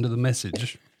listen to the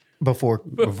message before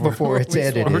it's We swap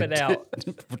edited. it out.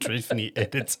 Tiffany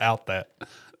edits out that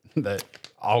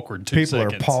awkward 2 People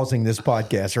seconds. are pausing this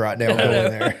podcast right now going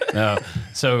there. No.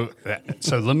 So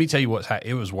let me tell you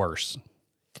it was worse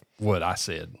what I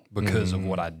said because of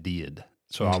what I did.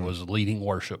 So I was leading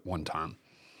worship one time.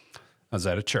 I was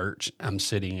at a church. I'm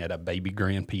sitting at a baby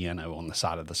grand piano on the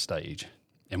side of the stage,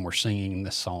 and we're singing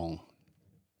this song.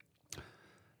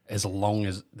 As long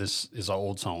as this is an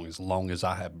old song, as long as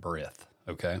I have breath.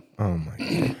 Okay. Oh my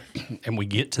God. And we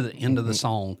get to the end of the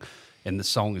song, and the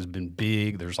song has been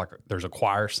big. There's a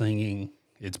choir singing.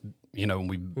 It's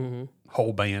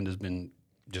whole band has been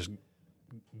just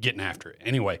getting after it.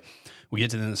 Anyway, we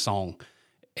get to the end of the song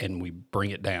and we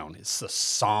bring it down. It's a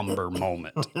somber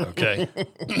moment. Okay.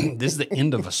 This is the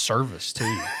end of a service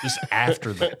too. Just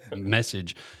after the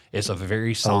message. It's a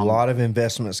very A somber. lot of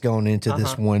investments going into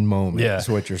this one moment. Yeah. Is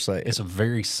what you're saying. It's a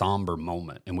very somber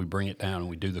moment, and we bring it down and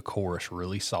we do the chorus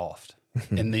really soft.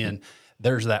 And then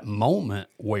there's that moment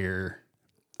where,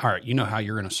 all right, you know how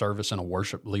you're in a service and a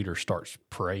worship leader starts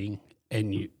praying,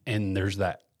 and there's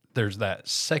that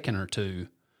second or two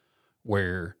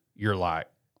where you're like,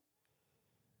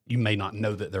 you may not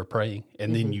know that they're praying,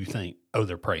 and then you think, oh,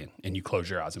 they're praying, and you close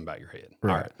your eyes and bow your head. All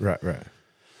right. Right.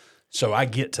 So I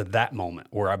get to that moment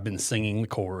where I've been singing the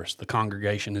chorus, the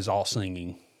congregation is all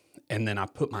singing, and then I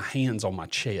put my hands on my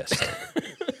chest.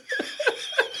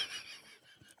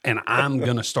 And I'm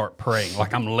going to start praying,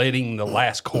 like I'm letting the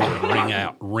last chord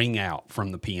ring out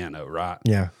from the piano, right?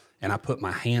 Yeah. And I put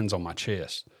my hands on my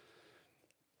chest.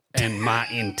 And my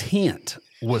intent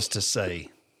was to say,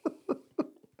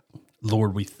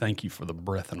 Lord, we thank you for the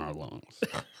breath in our lungs.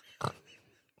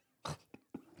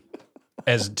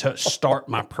 As to start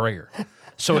my prayer.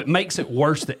 So it makes it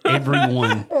worse that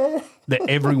everyone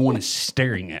is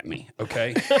staring at me,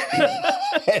 okay?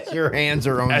 As your hands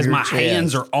are on As your my chest.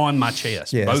 hands are on my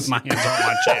chest. Yes. Both my hands are on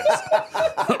my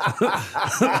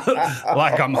chest.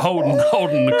 Like I'm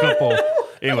holding a couple.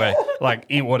 Anyway,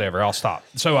 whatever, I'll stop.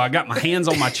 So I got my hands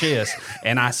on my chest,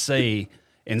 and I say,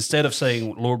 instead of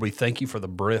saying, Lord, we thank you for the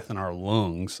breath in our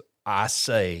lungs, I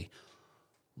say,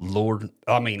 Lord,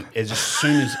 as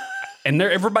soon as, and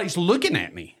everybody's looking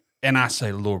at me, and I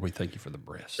say, Lord, we thank you for the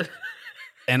breast.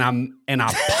 And I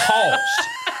paused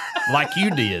like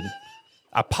you did.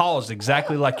 I paused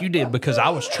exactly like you did because I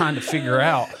was trying to figure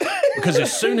out, because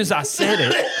as soon as I said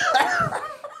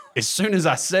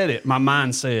it, my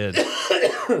mind said,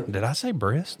 did I say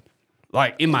breast?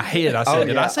 Like in my head, I said,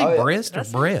 did I say breast or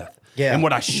breath? Yeah. And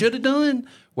what I should have done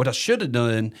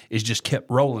is just kept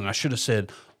rolling. I should have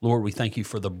said, Lord, we thank you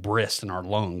for the breath in our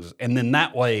lungs. And then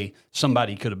that way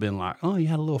somebody could have been like, oh, you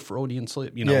had a little Freudian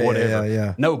slip, whatever.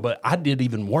 Yeah. No, but I did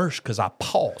even worse because I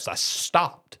paused. I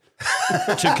stopped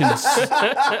because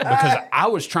I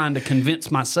was trying to convince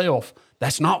myself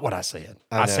that's not what I said.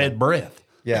 I said breath.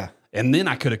 Yeah. And then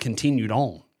I could have continued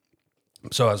on.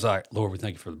 So I was like, Lord, we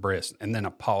thank you for the breast. And then I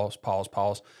pause.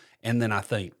 And then I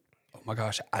think, oh my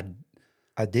gosh, I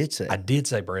did say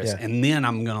breast. Yeah. And then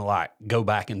I'm going to go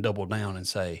back and double down and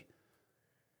say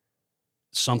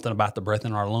something about the breath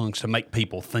in our lungs to make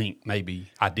people think maybe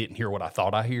I didn't hear what I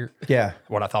thought I heard. Yeah.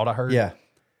 What I thought I heard. Yeah.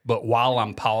 But while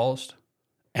I'm paused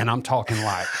and I'm talking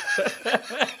like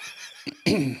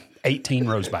 18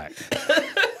 rows back,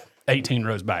 I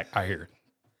hear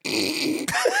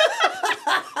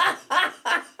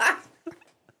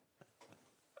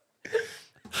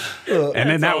and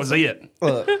then that was it.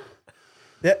 That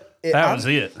was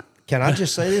it. Can I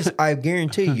just say this? I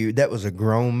guarantee you that was a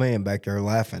grown man back there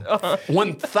laughing.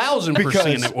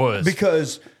 1,000% it was.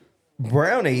 Because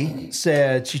Brownie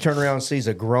said she turned around and sees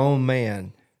a grown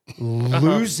man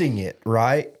losing it,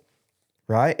 right?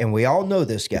 Right? And we all know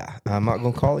this guy. I'm not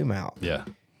going to call him out. Yeah.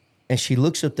 And she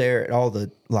looks up there at all the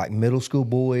middle school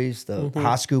boys, the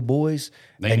high school boys.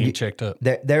 They ain't checked up.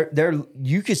 They're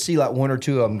you could see one or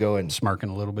two of them going Smirking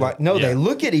a little bit. They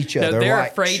look at each other. they're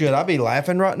like, afraid. Should I be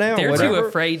laughing right now? They're Whatever. too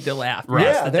afraid to laugh. Right.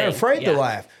 That's Yeah, the they're thing. afraid to Yeah.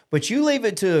 laugh. But you leave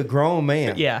it to a grown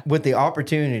man with the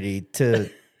opportunity to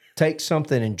take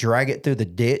something and drag it through the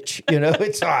ditch.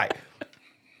 It's like,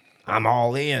 I'm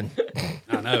all in.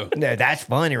 I know. No, that's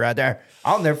funny right there.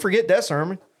 I'll never forget that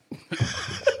sermon.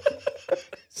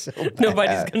 So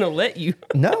Nobody's going to let you.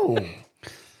 No.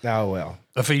 Oh, well.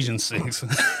 Ephesians 6.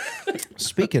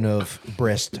 Speaking of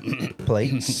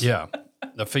breastplates. Yeah.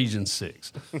 Ephesians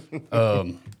 6.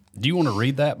 Do you want to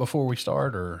read that before we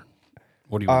start, or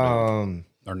what do you want to do?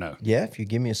 Or no? Yeah, if you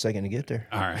give me a second to get there.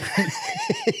 All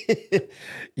right.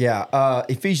 Yeah.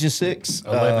 Ephesians 6.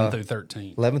 11 through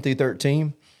 13. 11 through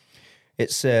 13. It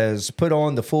says, put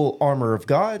on the full armor of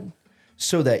God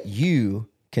so that you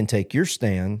can take your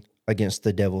stand against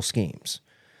the devil's schemes.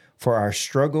 For our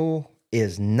struggle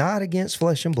is not against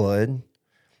flesh and blood,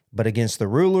 but against the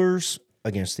rulers,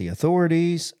 against the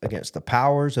authorities, against the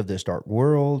powers of this dark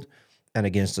world, and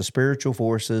against the spiritual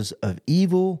forces of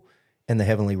evil in the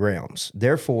heavenly realms.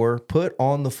 Therefore, put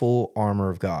on the full armor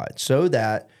of God, so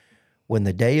that when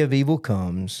the day of evil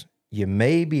comes, you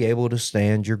may be able to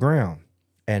stand your ground,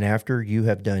 and after you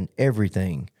have done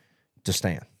everything, to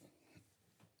stand.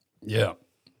 Yeah.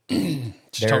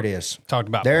 There it is. Talked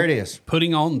about There it is.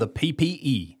 Putting on the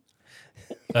PPE.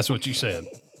 That's what you said.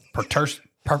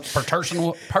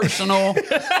 Personal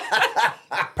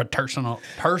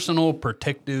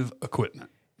protective equipment.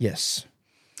 Yes.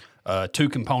 Two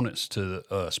components to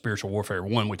spiritual warfare.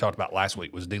 One we talked about last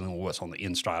week was dealing with what's on the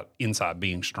inside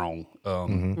being strong.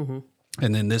 And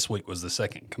then this week was the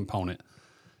second component,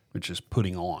 which is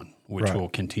putting on, which Right. will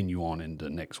continue on into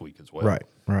next week as well.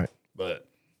 Right. But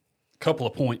a couple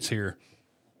of points here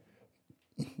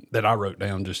that I wrote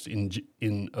down, just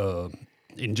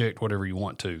inject whatever you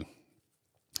want to.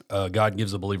 God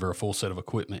gives a believer a full set of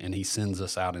equipment, and he sends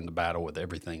us out into battle with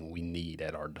everything we need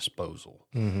at our disposal.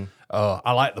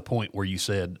 I like the point where you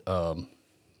said,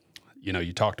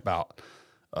 you talked about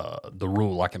the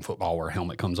rule, like in football, where a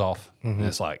helmet comes off. And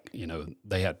it's like,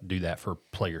 they have to do that for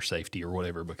player safety or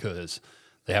whatever, because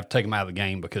they have to take them out of the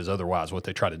game, because otherwise what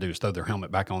they try to do is throw their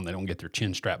helmet back on. They don't get their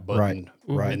chin strap buttoned.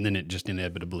 Right. And then it just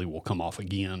inevitably will come off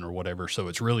again or whatever. So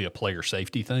it's really a player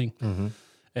safety thing.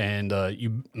 And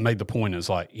you made the point is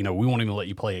like, we won't even let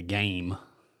you play a game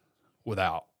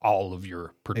without all of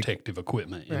your protective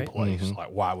equipment in place. Like,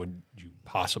 why would you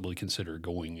possibly consider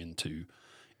going into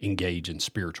engage in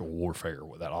spiritual warfare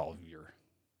without all of your,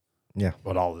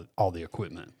 but all the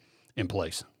equipment in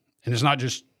place? And it's not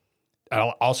just, I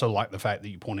also like the fact that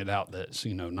you pointed out that,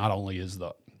 not only is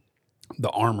the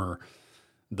armor,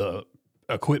 the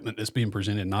equipment that's being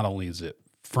presented, not only is it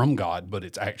from God, but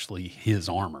it's actually his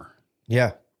armor.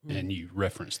 Yeah. And you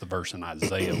referenced the verse in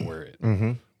Isaiah where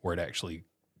it actually,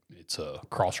 it's a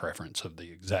cross reference of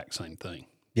the exact same thing.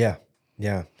 Yeah.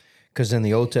 Yeah. Because in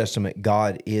the Old Testament,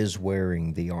 God is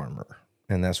wearing the armor.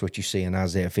 And that's what you see in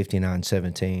Isaiah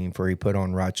 59:17, for he put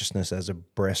on righteousness as a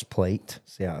breastplate.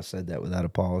 See how I said that without a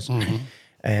pause?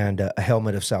 And a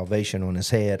helmet of salvation on his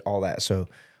head, all that. So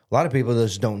a lot of people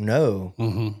just don't know.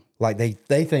 Like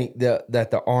they think that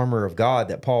the armor of God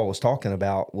that Paul was talking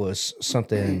about was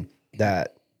something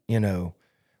that,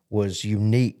 was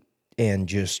unique and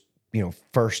just,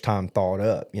 first time thought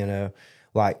up,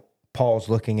 like Paul's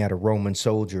looking at a Roman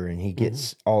soldier and he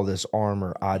gets all this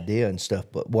armor idea and stuff.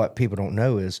 But what people don't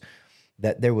know is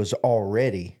that there was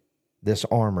already this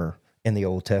armor in the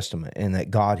Old Testament and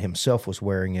that God himself was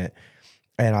wearing it.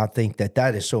 And I think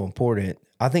that is so important.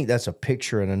 I think that's a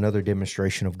picture and another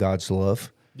demonstration of God's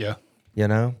love. Yeah.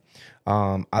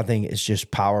 I think it's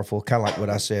just powerful. Kind of like what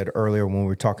I said earlier when we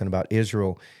were talking about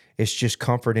Israel. It's just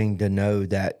comforting to know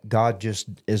that God just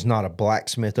is not a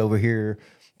blacksmith over here,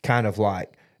 kind of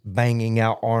like banging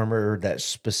out armor that's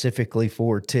specifically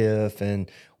for Tiff and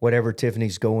whatever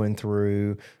Tiffany's going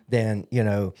through. Then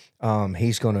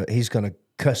he's gonna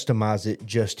customize it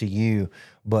just to you.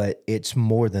 But it's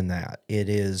more than that.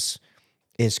 It's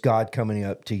God coming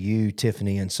up to you,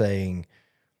 Tiffany, and saying,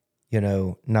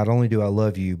 not only do I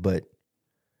love you, but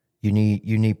you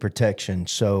need protection.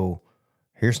 So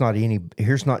here's not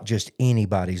just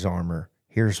anybody's armor.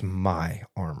 Here's my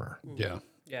armor. Yeah.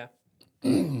 Yeah.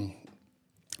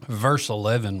 Verse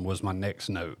 11 was my next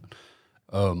note.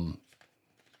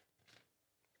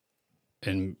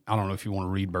 And I don't know if you want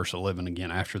to read verse 11 again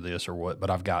after this or what,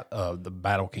 but I've got the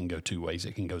battle can go two ways.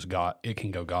 It can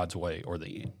go God's way or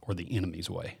the enemy's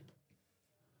way.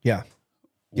 Yeah.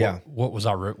 What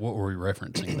were we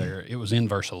referencing there? It was in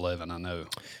verse 11, I know.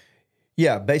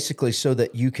 Yeah, basically so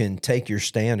that you can take your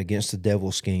stand against the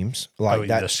devil's schemes. Like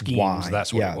the schemes, why.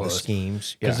 That's what it was. The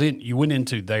schemes. Because then you went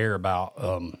into there about,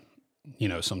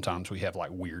 sometimes we have like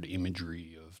weird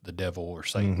imagery of the devil or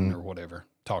Satan or whatever.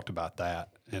 Talked about that.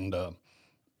 And,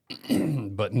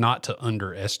 but not to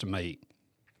underestimate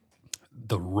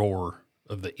the roar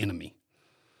of the enemy.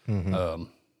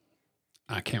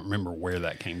 I can't remember where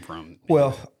that came from.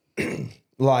 Well,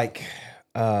 like,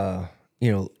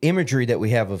 imagery that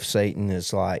we have of Satan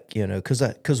is like,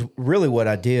 because really what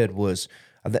I did was,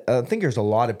 I think there's a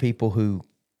lot of people who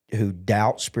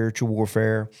doubt spiritual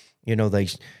warfare.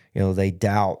 They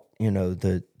doubt,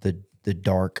 the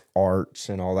dark arts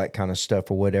and all that kind of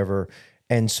stuff or whatever.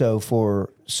 And so for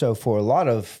a lot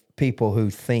of people who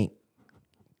think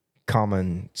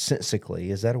commonsensically,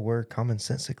 is that a word?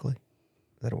 Commonsensically?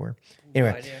 Is that a word?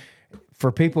 Anyway,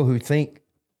 for people who think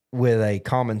with a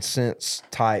common sense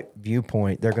type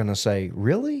viewpoint, they're going to say,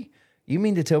 really? You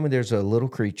mean to tell me there's a little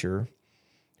creature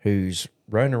who's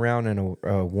running around in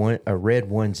a red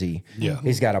onesie? Yeah.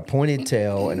 He's got a pointed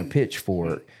tail and a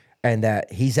pitchfork, and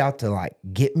that he's out to like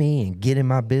get me and get in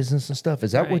my business and stuff.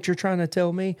 Is that what you're trying to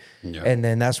tell me? Yeah. And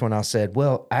then that's when I said,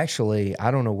 well, actually,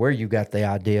 I don't know where you got the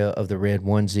idea of the red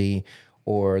onesie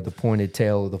or the pointed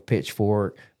tail or the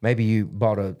pitchfork. Maybe you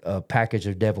bought a package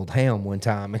of deviled ham one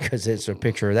time because it's a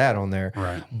picture of that on there.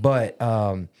 Right. But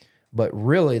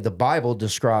really, the Bible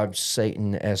describes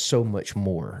Satan as so much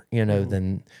more,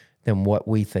 than what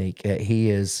we think.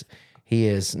 He is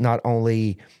not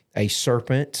only a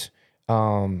serpent,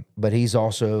 but he's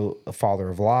also a father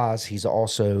of lies. He's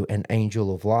also an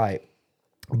angel of light.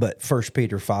 But 1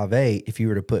 Peter 5:8, if you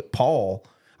were to put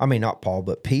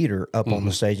Peter up on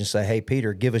the stage and say, hey,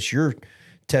 Peter, give us your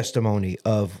testimony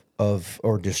of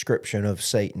or description of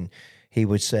Satan, he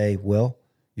would say, well,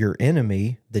 your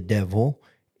enemy, the devil,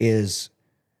 is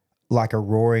like a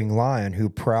roaring lion who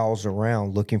prowls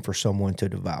around looking for someone to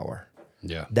devour.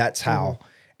 Yeah. That's how.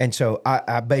 And so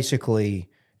I basically,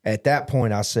 at that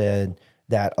point, I said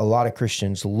that a lot of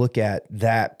Christians look at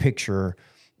that picture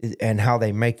and how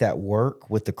they make that work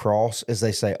with the cross is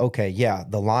they say, okay, yeah,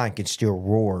 the lion can still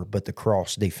roar, but the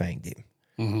cross defanged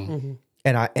him.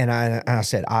 And I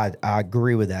said, I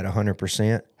agree with that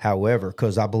 100%. However,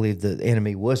 because I believe the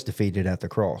enemy was defeated at the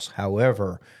cross.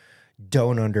 However,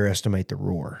 don't underestimate the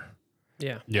roar.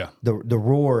 Yeah. Yeah. The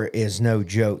roar is no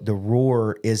joke. The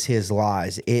roar is his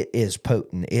lies. It is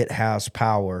potent. It has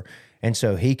power. And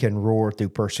so he can roar through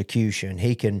persecution.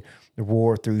 He can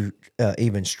roar through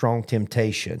even strong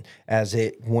temptation as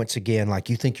it, once again, like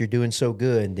you think you're doing so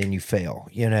good and then you fail,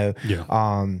 you know?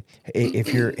 Yeah.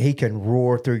 He can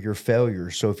roar through your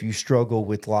failures. So if you struggle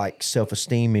with like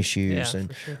self-esteem issues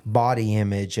and body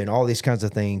image and all these kinds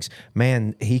of things,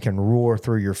 man, he can roar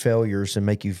through your failures and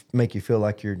make you feel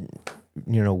like you're,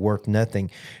 worth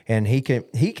nothing. And he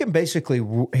can basically,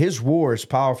 his roar is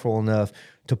powerful enough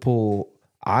to pull.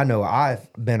 I know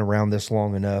I've been around this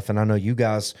long enough, and I know you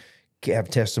guys have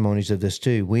testimonies of this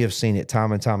too. We have seen it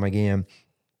time and time again,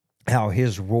 how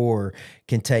his roar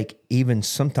can take even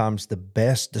sometimes the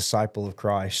best disciple of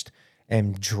Christ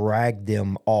and drag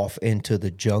them off into the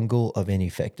jungle of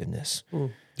ineffectiveness.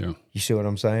 Yeah. You see what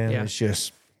I'm saying? Yeah. It's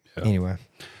just, anyway.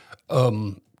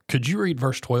 Could you read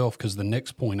verse 12? Because the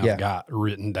next point Yeah. I've got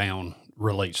written down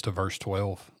relates to verse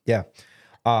 12. Yeah.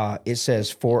 It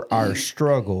says, for our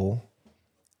struggle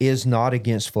is not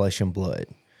against flesh and blood,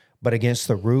 but against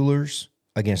the rulers,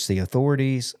 against the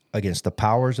authorities, against the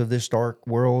powers of this dark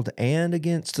world, and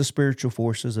against the spiritual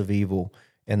forces of evil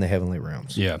in the heavenly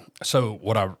realms. Yeah. So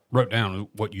what I wrote down,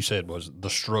 what you said was the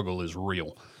struggle is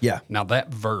real. Yeah. Now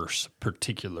that verse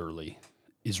particularly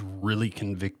is really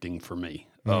convicting for me.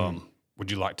 Would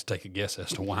you like to take a guess as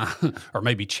to why? Or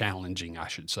maybe challenging, I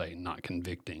should say, not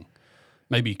convicting.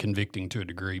 Maybe convicting to a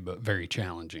degree, but very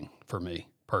challenging for me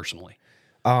personally.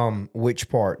 Which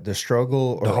part? The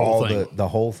struggle or The whole all thing. the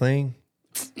whole thing?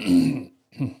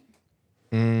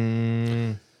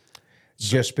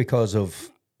 Just because of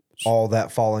all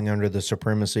that falling under the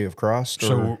supremacy of Christ? Or?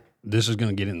 So this is going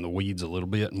to get in the weeds a little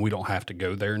bit, and we don't have to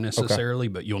go there necessarily,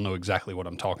 but you'll know exactly what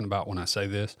I'm talking about when I say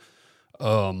this.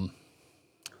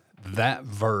 That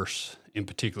verse in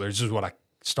particular, this is what I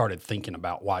started thinking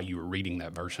about while you were reading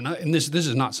that verse. And this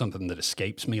is not something that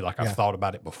escapes me. Like I've thought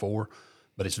about it before,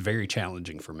 but it's very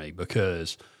challenging for me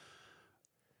because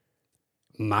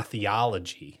my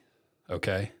theology,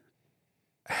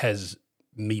 has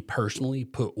me personally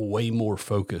put way more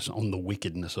focus on the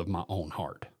wickedness of my own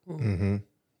heart. Mm-hmm.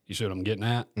 You see what I'm getting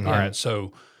at? All right.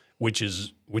 So, which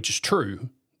is true.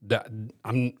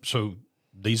 So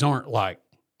these aren't like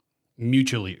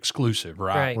mutually exclusive,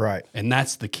 right? Right. And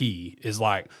that's the key is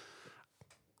like,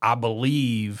 I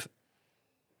believe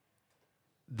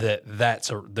that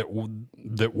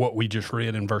that what we just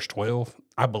read in verse 12,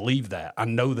 I believe that. I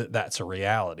know that that's a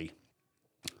reality.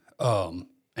 And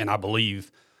I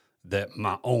believe that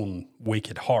my own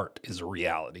wicked heart is a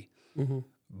reality.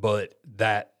 But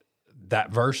that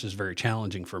verse is very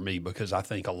challenging for me because I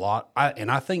think a lot,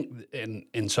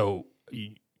 and so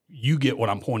you get what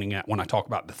I'm pointing at when I talk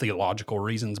about the theological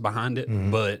reasons behind it.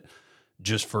 But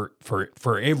just for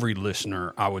every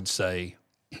listener, I would say,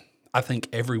 I think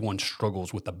everyone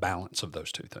struggles with the balance of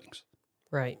those two things.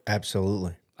 Right.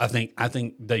 Absolutely. I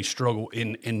think they struggle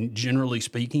in generally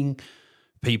speaking,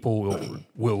 people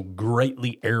will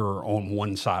greatly err on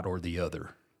one side or the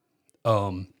other.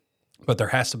 But there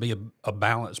has to be a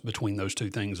balance between those two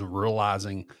things of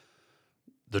realizing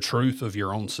the truth of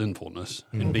your own sinfulness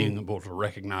and being able to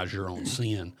recognize your own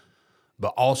sin,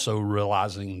 but also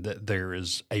realizing that there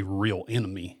is a real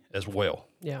enemy as well.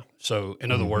 Yeah. So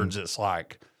in other words, it's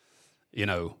like,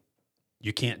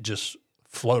 you can't just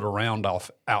float around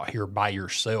out here by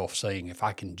yourself saying, if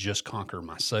I can just conquer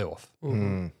myself,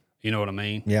 you know what I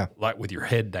mean? Yeah. Like with your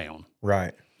head down.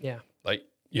 Right. Yeah. Like,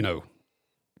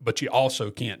 but you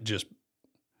also can't just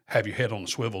have your head on a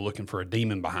swivel looking for a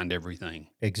demon behind everything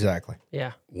Exactly.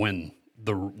 Yeah. when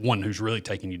the one who's really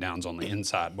taking you down is on the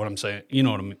inside. What I'm saying, you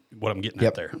know what I'm getting Yep.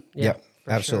 at there. Yeah, Yep.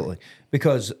 Absolutely.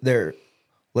 Because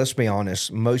let's be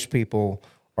honest, most people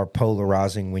are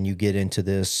polarizing when you get into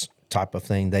this type of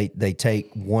thing. They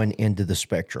take one end of the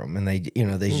spectrum and they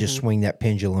just swing that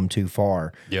pendulum too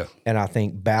far. Yeah. And I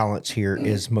think balance here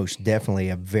is most definitely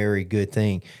a very good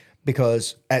thing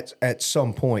because at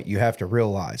some point you have to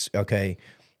realize, okay,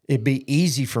 it'd be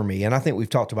easy for me, and I think we've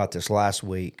talked about this last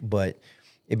week, but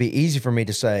it'd be easy for me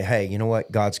to say, hey, you know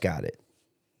what? God's got it.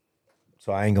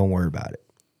 So I ain't going to worry about it.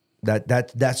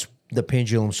 That's the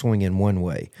pendulum swinging one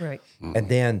way. Right. And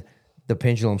then the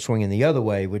pendulum swinging the other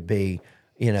way would be,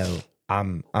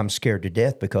 I'm scared to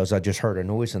death because I just heard a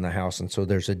noise in the house, and so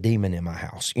there's a demon in my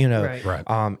house, you know. Right.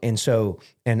 And so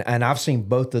and I've seen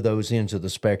both of those ends of the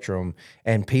spectrum,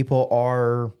 and people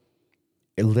are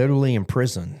literally in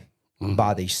prison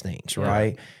by these things,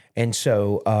 right? And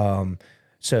so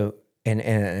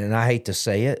and I hate to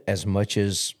say it, as much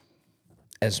as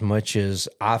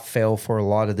I fell for a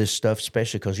lot of this stuff,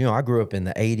 especially because, you know, I grew up in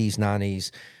the 80s,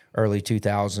 90s, early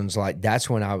 2000s. Like, that's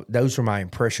when those were my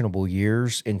impressionable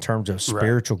years in terms of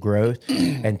spiritual growth.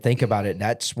 And think about it,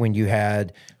 that's when you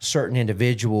had certain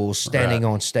individuals standing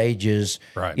on stages,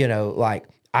 you know, like,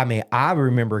 I mean, I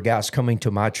remember guys coming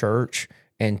to my church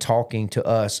and talking to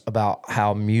us about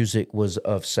how music was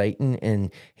of Satan,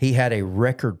 and he had a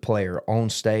record player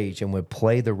on stage and would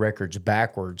play the records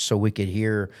backwards so we could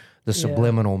hear the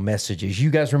subliminal messages.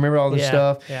 You guys remember all this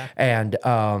stuff? Yeah. And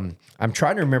I'm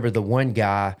trying to remember the one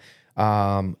guy,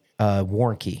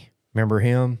 Warnke. Remember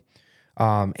him?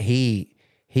 He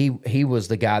was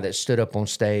the guy that stood up on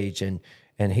stage and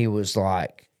he was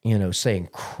like, you know, saying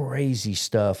crazy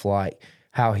stuff like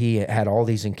how he had all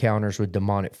these encounters with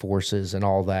demonic forces and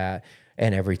all that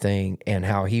and everything, and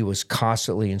how he was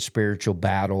constantly in spiritual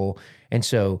battle. And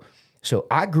so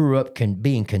I grew up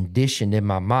being conditioned in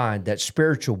my mind that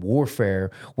spiritual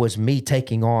warfare was me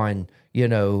taking on, you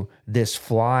know, this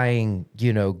flying,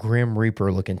 you know, Grim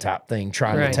Reaper looking type thing,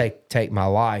 trying to take my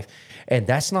life. And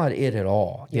that's not it at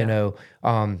all, you know.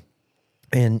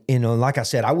 And, you know, like I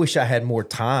said, I wish I had more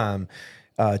time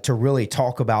to really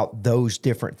talk about those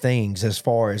different things as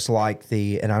far as like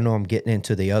and I know I'm getting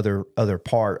into the other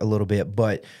part a little bit,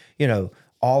 but, you know,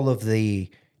 all of the,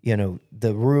 you know,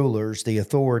 the rulers, the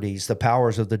authorities, the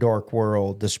powers of the dark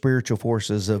world, the spiritual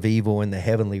forces of evil in the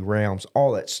heavenly realms,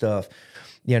 all that stuff.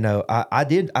 You know, I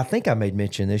think I made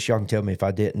mention of this. Y'all can tell me if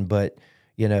I didn't, but,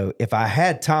 you know, if I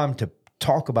had time to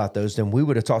talk about those, then we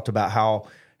would have talked about how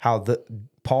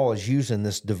Paul is using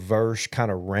this diverse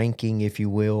kind of ranking, if you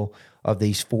will, of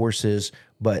these forces.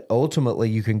 But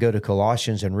ultimately, you can go to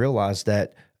Colossians and realize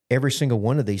that every single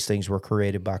one of these things were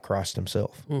created by Christ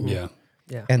himself. Yeah.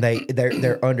 Yeah. And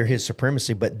they're under his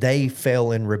supremacy, but they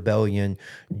fell in rebellion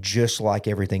just like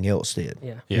everything else did.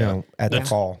 Yeah. You know, at the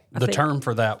fall. The term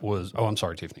for that was, I'm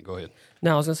sorry, Tiffany, go ahead.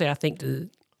 No, I was going to say, I think to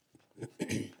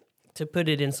put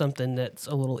it in something that's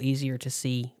a little easier to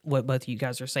see what both of you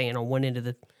guys are saying, on one end of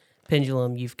the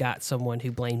pendulum, you've got someone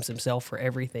who blames himself for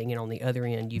everything, and on the other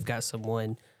end, you've got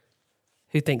someone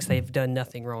who thinks they've done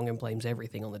nothing wrong and blames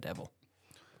everything on the devil.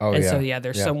 Oh, and so,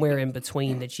 there's somewhere in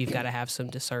between that you've got to have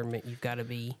some discernment. You've got to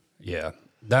be. Yeah.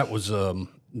 That was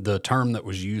the term that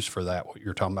was used for that. What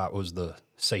you're talking about was the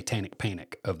satanic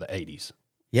panic of the 80s.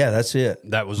 Yeah, that's it.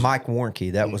 That was Mike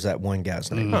Warnke. That was that one guy's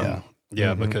name. Yeah.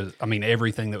 Yeah, because I mean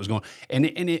everything that was going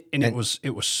it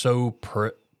was so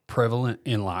prevalent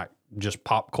in like just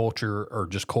pop culture or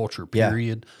just culture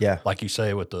period. Yeah. Like you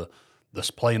say with the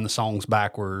playing the songs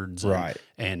backwards. Right.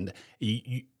 And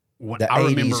when The I 80s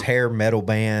remember hair metal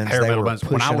bands, they were bands.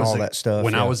 pushing all that stuff.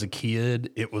 When I was a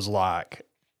kid, it was like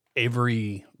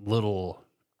every little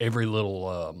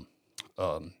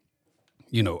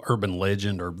you know, urban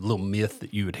legend or little myth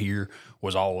that you would hear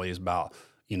was always about,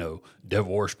 you know,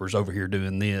 devil worshippers over here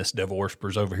doing this, devil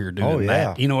worshippers over here doing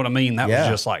that. You know what I mean? That was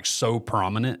just like so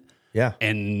prominent. Yeah.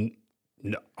 And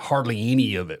hardly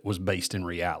any of it was based in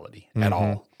reality at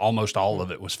all. Almost all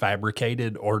of it was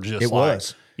fabricated or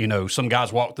just you know, some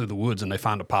guys walk through the woods and they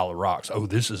find a pile of rocks. Oh,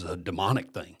 this is a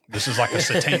demonic thing. This is like a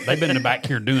satanic. They've been in the back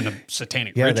here doing a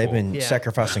satanic ritual. They've been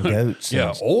sacrificing goats.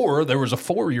 Yeah, or there was a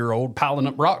 4-year-old piling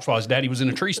up rocks while his daddy was in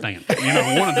a tree stand. You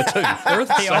know, one of the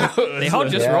two. They all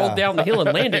just rolled down the hill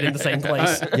and landed in the same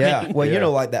place. Yeah. Well, you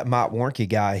know, like that Mike Warnke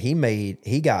guy, he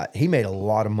made a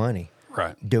lot of money.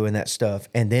 Right. Doing that stuff,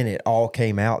 and then it all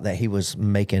came out that he was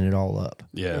making it all up.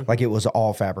 Yeah, like it was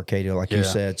all fabricated, like you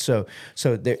said. So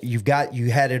there, you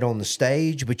had it on the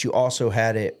stage, but you also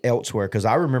had it elsewhere. Because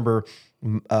I remember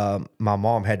my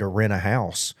mom had to rent a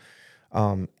house,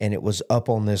 and it was up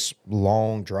on this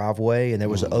long driveway, and there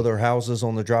was other houses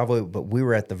on the driveway, but we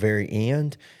were at the very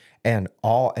end. And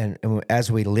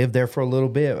as we lived there for a little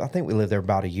bit, I think we lived there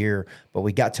about a year, but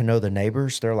we got to know the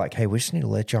neighbors. They're like, "Hey, we just need to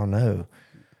let y'all know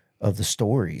of the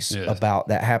stories about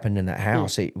that happened in that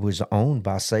house." It was owned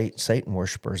by Satan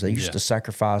worshipers. They used to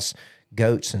sacrifice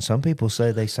goats, and some people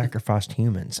say they sacrificed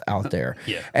humans out there.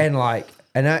 And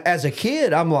as a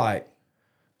kid, I'm like,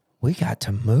 we got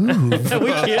to move. We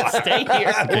can't stay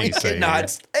here. We cannot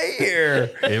stay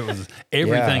here. It was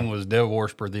everything was devil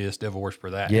worshiper this, devil worshiper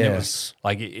that. Yes. And it was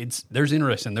like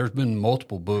there's been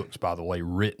multiple books, by the way,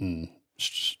 written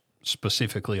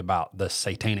specifically about the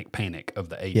satanic panic of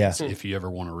the 80s. If you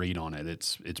ever want to read on it,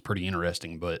 it's pretty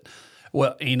interesting. But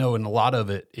Well, and a lot of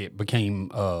it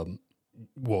became,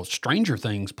 Stranger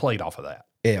Things played off of that.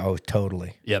 Yeah, oh,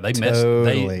 totally. Yeah, they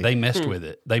Totally. they messed with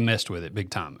it. They messed with it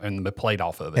big time, and they played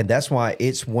off of it. And that's why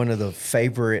it's one of the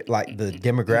favorite, like the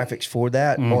demographics for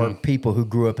that are people who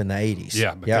grew up in the 80s.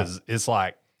 Yeah, because it's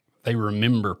like they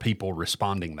remember people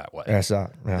responding that way. That's right.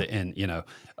 Yeah. And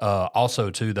also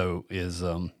too though is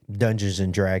Dungeons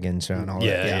and Dragons and all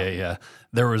that.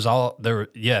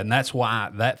 yeah. And that's why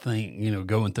that thing,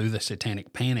 going through the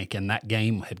satanic panic, and that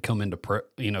game had come into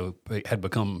had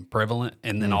become prevalent,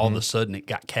 and then all of a sudden it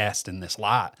got cast in this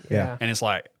light. Yeah. And it's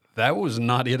like, that was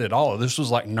not it at all. This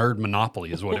was like nerd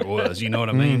Monopoly is what it was. You know what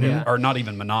I mean? Or not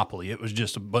even Monopoly. It was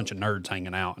just a bunch of nerds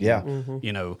hanging out. And,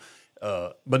 Yeah.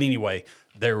 But anyway,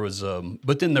 there was,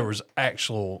 but then there was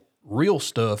actual real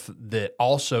stuff that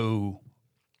also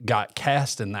got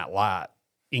cast in that light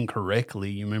incorrectly.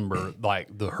 You remember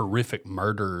like the horrific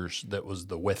murders that was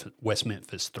the West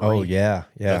Memphis 3. Oh, yeah.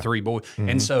 Yeah. The 3 boys.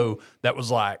 And so that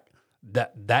was like,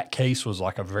 that case was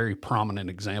like a very prominent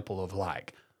example of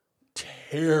like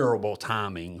terrible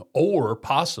timing, or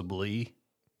possibly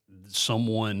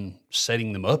someone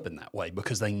setting them up in that way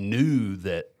because they knew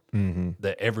that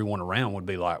that everyone around would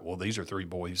be like, well, these are 3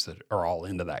 boys that are all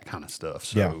into that kind of stuff.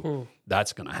 So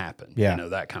that's going to happen. Yeah.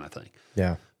 That kind of thing.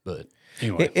 Yeah. But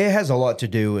anyway. It has a lot to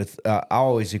do with, I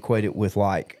always equate it with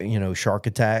like, shark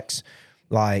attacks.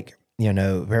 Like,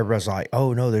 everybody's like,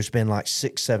 oh no, there's been like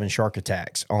 6, 7 shark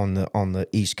attacks on the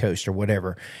East Coast or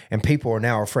whatever. And people are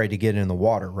now afraid to get in the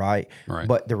water, right? Right.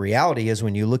 But the reality is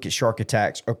when you look at shark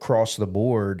attacks across the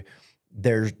board,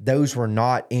 those were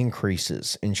not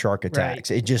increases in shark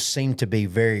attacks. Right. It just seemed to be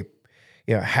very,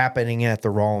 happening at the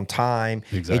wrong time.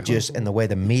 Exactly. And the way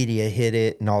the media hit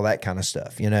it and all that kind of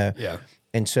stuff, Yeah.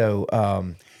 And so,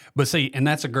 But see, and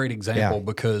that's a great example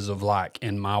because of like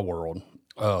in my world,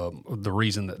 the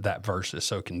reason that verse is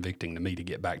so convicting to me, to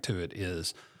get back to it,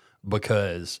 is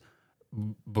because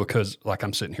like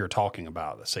I'm sitting here talking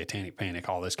about the satanic panic,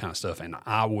 all this kind of stuff, and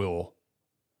I will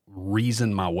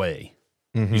reason my way.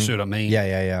 You see what I mean?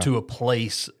 Yeah. To a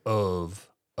place of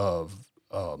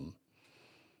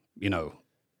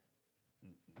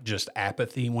just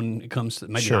apathy when it comes to,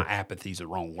 maybe not apathy is the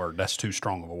wrong word. That's too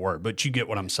strong of a word, but you get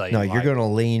what I'm saying. No, you're going to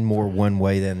lean more one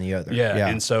way than the other. Yeah.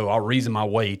 And so I'll reason my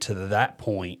way to that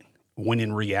point when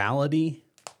in reality,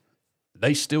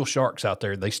 they still sharks out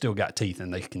there. They still got teeth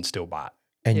and they can still bite.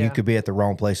 And you could be at the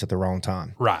wrong place at the wrong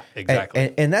time. Right.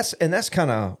 Exactly. And that's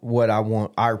kind of what I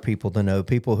want our people to know.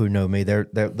 People who know me,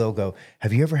 they'll go,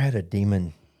 have you ever had a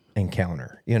demon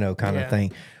encounter? Kind of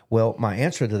thing. Well, my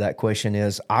answer to that question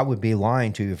is I would be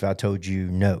lying to you if I told you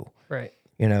no. Right.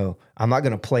 I'm not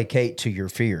going to placate to your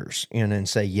fears and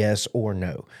say yes or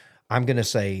no. I'm going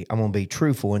to be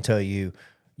truthful and tell you,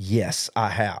 yes, I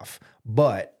have.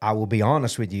 But I will be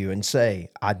honest with you and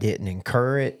say I didn't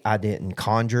incur it. I didn't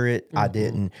conjure it. I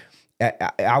didn't.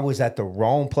 I was at the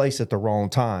wrong place at the wrong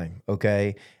time.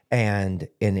 Okay. And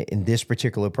in this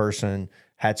particular person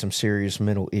had some serious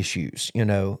mental issues,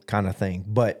 kind of thing.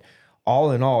 But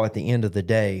all in all, at the end of the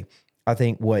day, I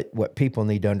think what people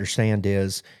need to understand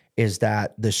is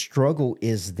that the struggle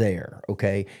is there,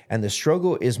 okay? And the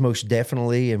struggle is most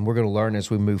definitely, and we're going to learn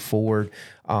as we move forward,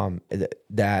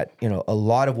 that, a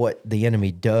lot of what the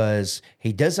enemy does,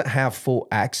 he doesn't have full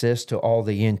access to all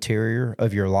the interior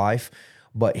of your life,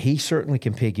 but he certainly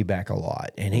can piggyback a lot.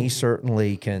 And he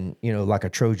certainly can, like a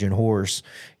Trojan horse,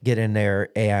 get in there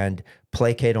and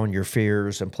placate on your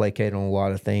fears and placate on a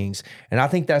lot of things. And I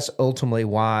think that's ultimately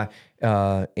why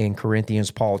in Corinthians,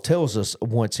 Paul tells us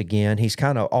once again, he's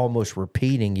kind of almost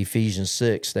repeating Ephesians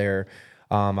 6 there.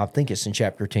 I think it's in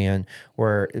chapter 10,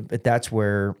 that's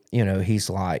where, he's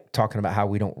like talking about how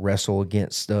we don't wrestle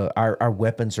against our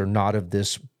weapons are not of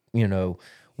this,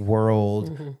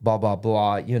 world, blah, blah,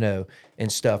 blah,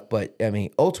 and stuff. But I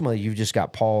mean, ultimately you've just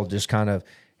got Paul just kind of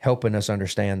helping us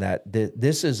understand that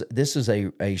this is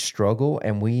a struggle,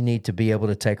 and we need to be able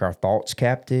to take our thoughts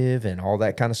captive and all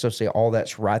that kind of stuff. See, all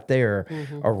that's right there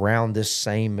around this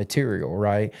same material,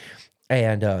 right?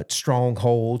 And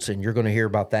strongholds, and you're going to hear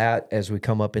about that as we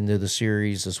come up into the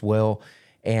series as well.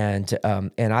 And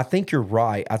I think you're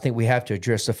right. I think we have to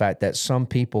address the fact that some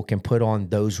people can put on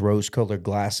those rose-colored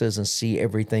glasses and see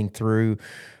everything through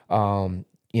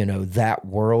that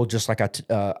world, just like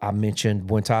I mentioned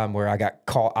one time where I got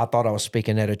caught. I thought I was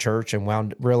speaking at a church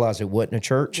and realized it wasn't a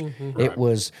church. It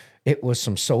was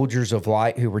some soldiers of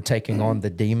light who were taking on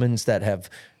the demons that have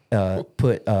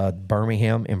put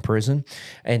Birmingham in prison.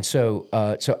 And so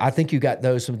I think you got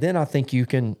those. And then I think you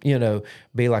can,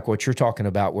 be like what you're talking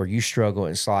about, where you struggle.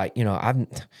 It's like,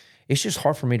 it's just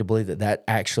hard for me to believe that that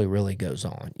actually really goes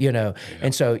on, you know?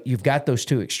 And so you've got those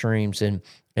two extremes, and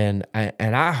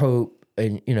I hope,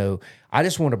 and, you know, I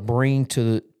just want to bring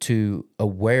to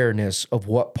awareness of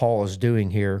what Paul is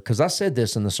doing here. Cause I said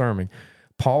this in the sermon,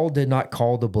 Paul did not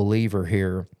call the believer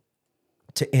here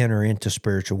to enter into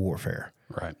spiritual warfare.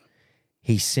 Right.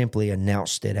 He simply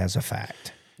announced it as a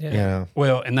fact. Yeah. You know?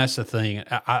 Well, and that's the thing.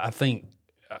 I think,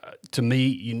 to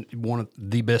me, one of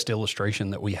the best illustration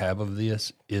that we have of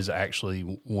this is actually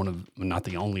one of, not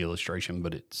the only illustration,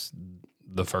 but it's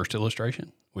the first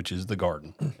illustration, which is the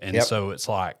garden. And so it's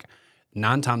like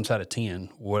 9 times out of 10,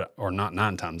 or not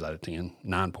 9 times out of 10,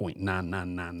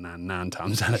 9.99999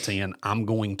 times out of 10, I'm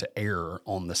going to err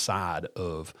on the side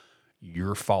of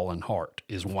your fallen heart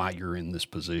is why you're in this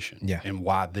position, and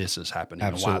why this is happening,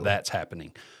 and why that's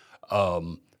happening.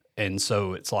 And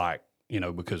so it's like, you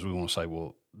know, because we want to say,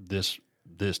 well, this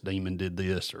demon did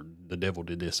this, or the devil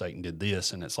did this, Satan did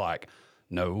this, and it's like,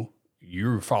 no,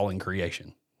 you're a fallen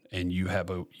creation, and you have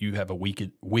a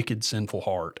wicked, sinful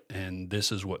heart, and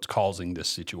this is what's causing this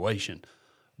situation.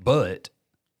 But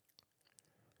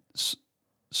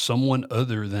someone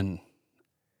other than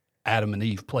Adam and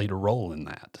Eve played a role in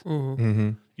that.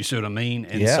 You see what I mean?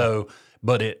 And so,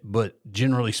 but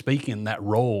generally speaking, that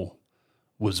role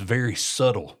was very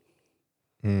subtle.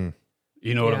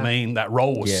 You know what I mean? That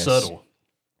role was subtle.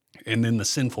 And then the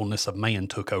sinfulness of man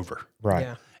took over. Right.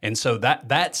 Yeah. And so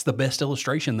that's the best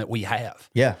illustration that we have.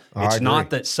 Yeah. It's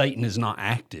not that Satan is not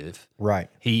active. Right.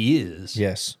 He is.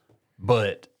 Yes.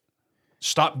 But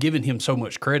stop giving him so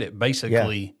much credit.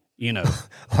 Basically, you know.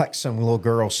 Like some little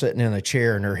girl sitting in a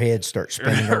chair and her head starts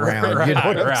spinning around. You know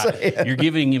what I'm saying? You're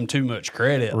giving him too much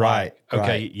credit. Right. Like,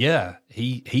 okay, right. yeah,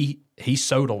 he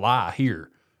sowed a lie here,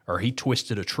 or he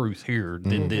twisted a truth here,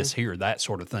 did this here, that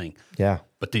sort of thing. Yeah.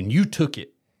 But then you took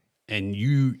it, and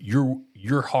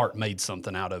your heart made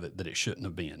something out of it that it shouldn't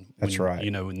have been. That's right.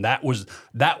 You know, and that was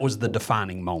the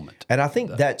defining moment. And I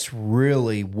think that's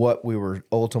really what we were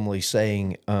ultimately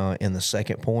saying in the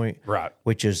second point, Right.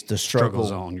 Which is the struggle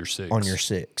Struggles on your six. On your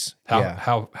six.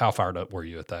 How fired up were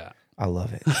you at that? I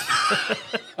love it.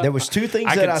 There was two things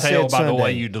I that could I tell said by the way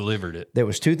Sunday. you delivered it. There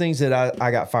was two things that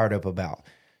I got fired up about.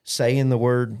 Saying the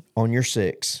word on your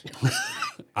six,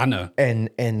 I know. and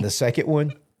the second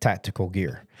one, tactical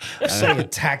gear. Saying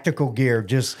tactical gear,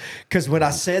 just because when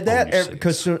I said that,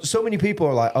 because so many people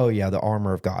are like, oh yeah, the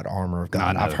armor of God.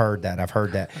 I've heard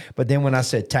that. But then when I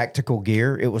said tactical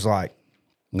gear, it was like,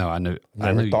 No, I knew.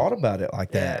 never thought about it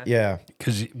like that. Yeah.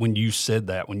 Because when you said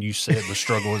the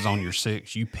struggle is on your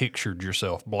six, you pictured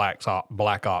yourself black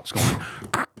ops going,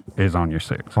 is on your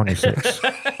six. On your six.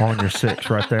 On your six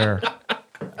right there.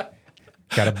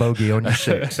 Got a bogey on your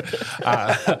six.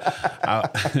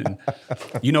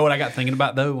 You know what I got thinking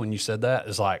about though when you said that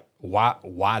is like, why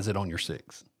is it on your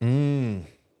six?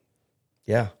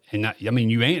 Yeah. And I mean,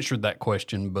 you answered that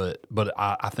question, but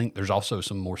I think there's also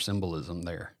some more symbolism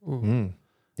there.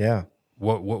 Yeah.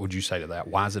 What would you say to that?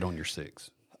 Why is it on your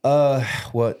six? To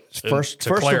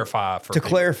clarify,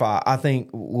 I think,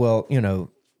 well, you know,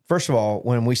 first of all,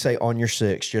 when we say on your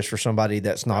six, just for somebody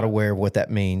that's not aware of what that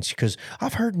means, because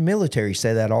I've heard military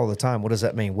say that all the time. What does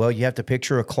that mean? Well, you have to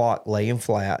picture a clock laying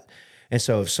flat. And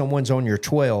so if someone's on your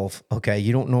 12, okay,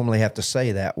 you don't normally have to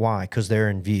say that. Why? Because they're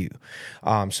in view.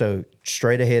 So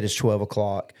straight ahead is 12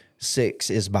 o'clock. 6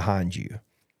 is behind you,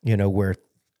 you know, where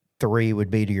 3 would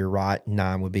be to your right,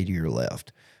 9 would be to your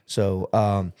left. So,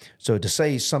 so to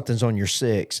say something's on your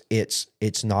 6,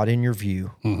 it's not in your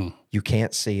view. You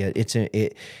can't see it.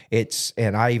 It's,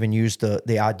 and I even used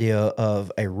the idea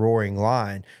of a roaring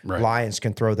lion. Right. Lions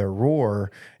can throw their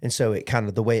roar, and so it kind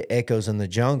of the way it echoes in the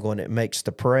jungle, and it makes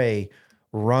the prey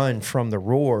run from the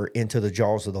roar into the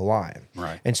jaws of the lion.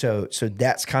 Right. And so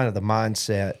that's kind of the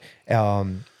mindset,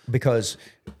 because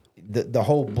the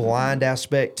whole blind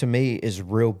aspect to me is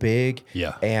real big.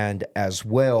 Yeah. And as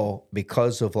well,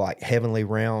 because of like heavenly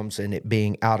realms and it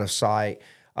being out of sight,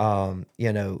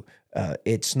 you know,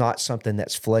 it's not something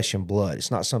that's flesh and blood.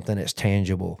 It's not something that's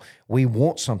tangible. We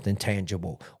want something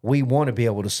tangible. We want to be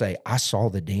able to say, I saw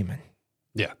the demon.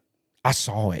 Yeah. I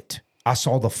saw it. I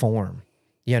saw the form,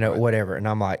 you know, whatever. And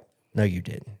I'm like, no, you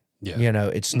didn't. Yeah. You know,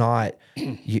 it's not,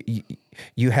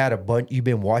 you had a bunch, you've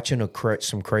been watching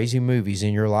some crazy movies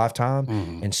in your lifetime,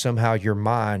 and somehow your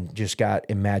mind just got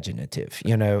imaginative,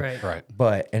 you know? Right.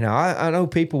 But, and I know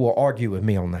people will argue with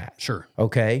me on that. Sure.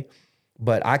 Okay.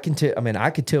 But I can tell,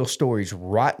 I could tell stories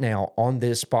right now on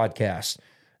this podcast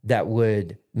that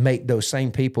would make those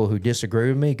same people who disagree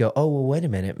with me go, oh, well, wait a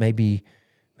minute. Maybe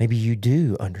you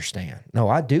do understand. No,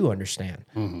 I do understand.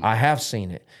 I have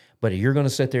seen it. But you're going to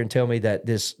sit there and tell me that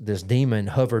this demon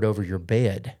hovered over your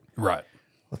bed. Right.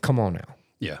 Well, come on now.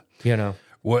 Yeah. You know?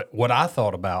 What I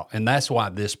thought about, and that's why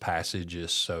this passage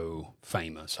is so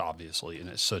famous, obviously, and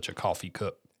it's such a coffee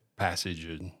cup passage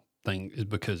and thing, is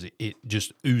because it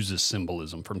just oozes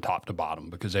symbolism from top to bottom.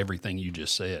 Because everything you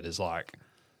just said is like,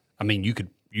 I mean, you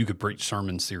could preach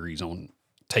sermon series on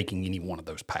taking any one of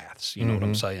those paths. You know what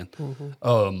I'm saying?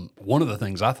 One of the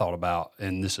things I thought about,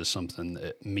 and this is something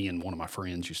that me and one of my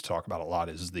friends used to talk about a lot,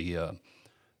 is the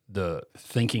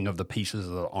thinking of the pieces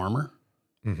of the armor.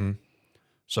 Mm-hmm.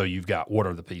 So you've got, what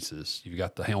are the pieces? You've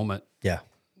got the helmet. Yeah.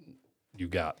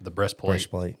 You've got the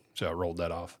breastplate. So I rolled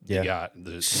that off. Yeah. You got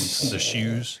the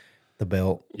shoes. The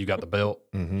belt. You got the belt.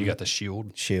 You got the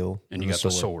shield. And you got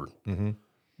the sword. Mm-hmm.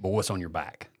 But what's on your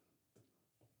back?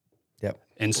 Yep.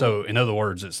 And so, in other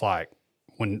words, it's like,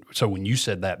 when you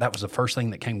said that was the first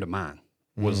thing that came to mind,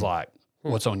 was like,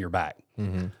 what's on your back?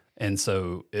 Mm-hmm. And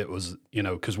so it was, you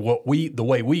know, because the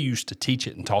way we used to teach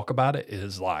it and talk about it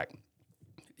is like,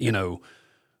 you know,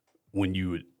 when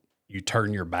you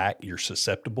turn your back, you're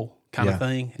susceptible kind of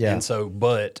thing. Yeah. And so,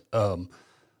 but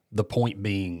the point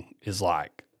being is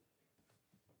like,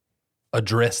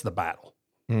 address the battle.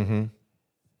 Mm-hmm.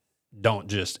 Don't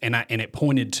just, and it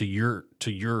pointed to your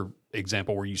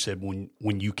example where you said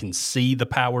when you can see the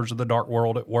powers of the dark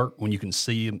world at work, when you can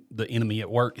see the enemy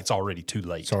at work, it's already too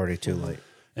late. It's already too late.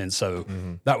 And so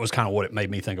that was kind of what it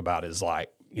made me think about, is like,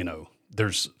 you know,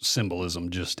 there's symbolism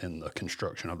just in the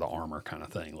construction of the armor kind of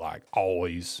thing. Like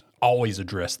always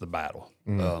address the battle.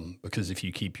 Because if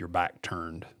you keep your back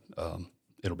turned,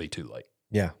 it'll be too late.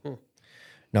 Yeah.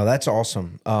 No, that's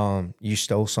awesome. You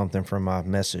stole something from my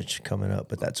message coming up,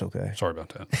 but that's okay. Sorry about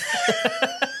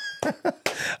that.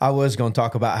 I was going to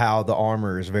talk about how the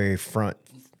armor is very front.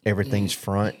 Everything's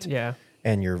front. Yeah.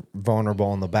 And you're vulnerable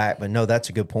on the back. But no, that's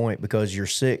a good point, because your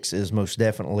 6 is most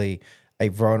definitely a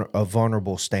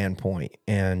vulnerable standpoint.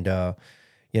 And,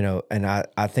 you know, and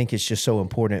I think it's just so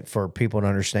important for people to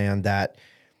understand that,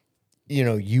 you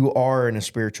know, you are in a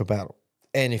spiritual battle.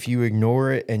 And if you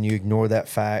ignore it and you ignore that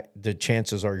fact, the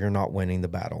chances are you're not winning the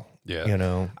battle. Yeah. You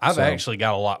know, I've actually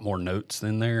got a lot more notes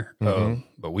in there,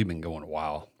 but we've been going a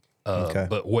while. Okay.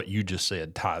 But what you just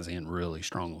said ties in really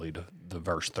strongly to the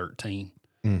verse 13.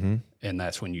 Mm-hmm. And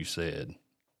that's when you said,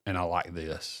 and I like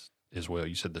this as well,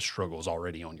 you said the struggle is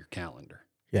already on your calendar.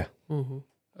 Yeah. And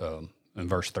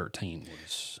verse 13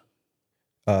 was,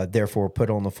 therefore put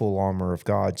on the full armor of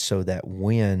God, so that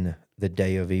when the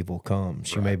day of evil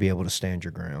comes, you may be able to stand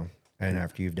your ground. And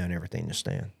after you've done everything to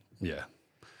stand. yeah.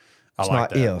 It's like not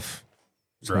that. if.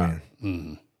 It's Right. when.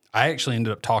 Mm-hmm. I actually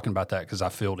ended up talking about that because I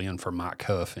filled in for Mike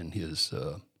Huff in his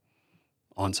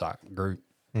on-site group,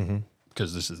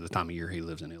 because this is the time of year he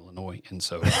lives in Illinois. And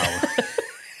so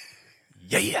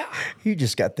yeah. You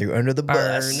just got through under the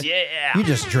bus. Yeah. You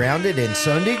just drowned it in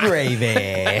Sunday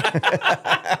gravy.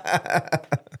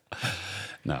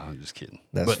 No, I'm just kidding.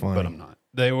 That's funny. But I'm not.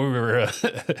 We were,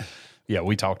 yeah,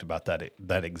 we talked about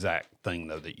that exact thing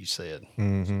though that you said.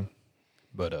 Mm-hmm.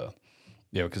 But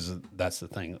yeah, because that's the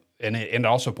thing, and it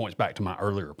also points back to my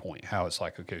earlier point, how it's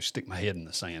like, okay, stick my head in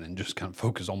the sand and just kind of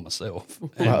focus on myself.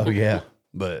 Oh yeah,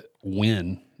 But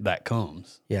when that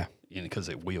comes, yeah, because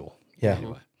it will. Yeah.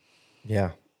 Anyway,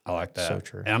 yeah. I like that. So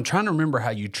true. And I'm trying to remember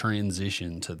how you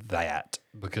transition to that,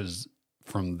 because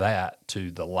from that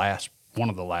to one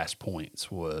of the last points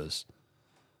was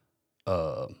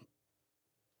talking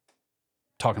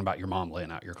about your mom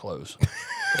laying out your clothes.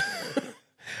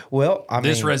 Well,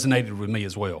 This resonated with me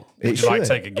as well. Would you like to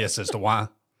take a guess as to why?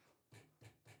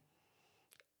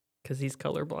 Because he's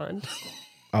colorblind.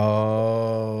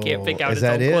 Oh, Can't pick out is his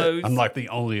that own it? clothes. I'm like the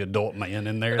only adult man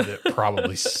in there that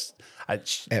probably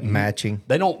At matching.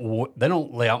 They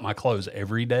don't lay out my clothes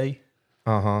every day,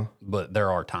 Uh-huh. but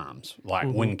there are times like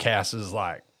when Cass is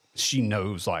like, she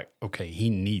knows like, okay, he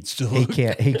needs to He look.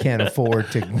 he can't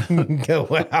afford to go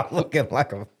out looking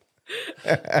like a.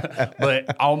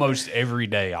 But almost every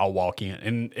day I'll walk in,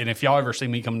 and if y'all ever see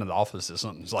me come to the office and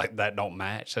something's like that don't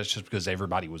match, that's just because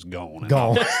everybody was gone.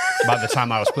 Gone. By the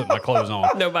time I was putting my clothes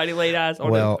on. Nobody laid eyes on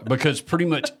him. Well, Because pretty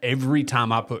much every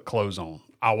time I put clothes on,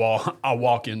 I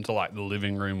walk into like the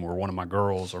living room where one of my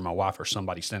girls or my wife or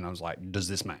somebody standing. I was like, "Does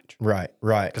this match?" right.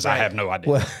 Because I have no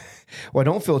idea. Well,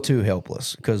 don't feel too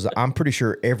helpless, because I'm pretty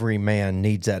sure every man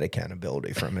needs that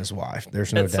accountability from his wife.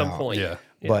 There's no At doubt. some point. Yeah.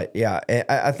 But yeah,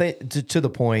 I think to the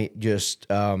point, just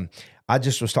I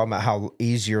just was talking about how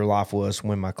easier life was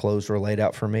when my clothes were laid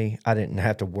out for me. I didn't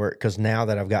have to work, because now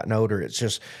that I've gotten older, it's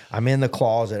just I'm in the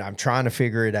closet. I'm trying to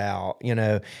figure it out. You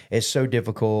know, it's so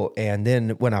difficult. And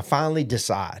then when I finally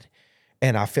decide,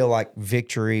 and I feel like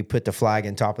victory, put the flag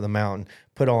on top of the mountain,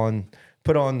 put on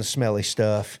put on the smelly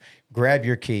stuff, grab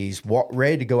your keys, walk,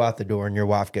 ready to go out the door, and your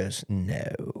wife goes,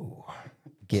 "No,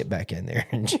 get back in there,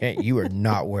 and you are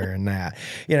not wearing that."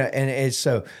 You know, and it's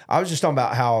so. I was just talking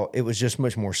about how it was just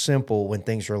much more simple when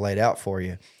things were laid out for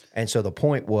you, and so the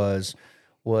point was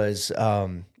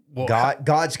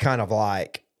God's kind of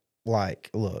like,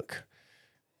 look,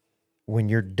 when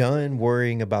you're done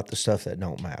worrying about the stuff that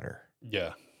don't matter,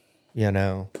 you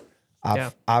know,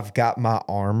 I've got my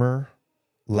armor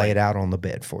laid out on the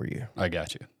bed for you. I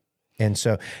got you. And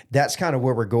so that's kind of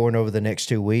where we're going over the next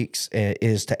 2 weeks,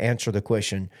 is to answer the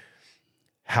question,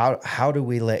 how do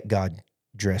we let God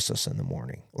dress us in the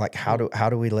morning? Like how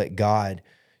do we let God,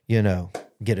 you know,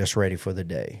 get us ready for the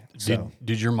day? So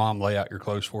Did your mom lay out your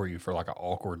clothes for you for like an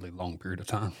awkwardly long period of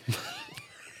time?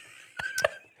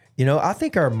 you know, I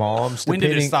think our moms, When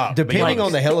did it stop? depending Be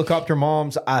on the helicopter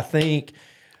moms, I think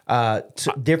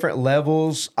to different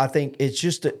levels, I think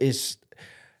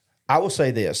I will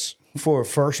say this, for a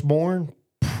firstborn,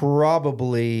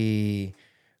 probably.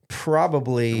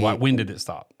 When did it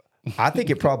stop? I think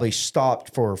it probably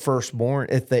stopped for a firstborn.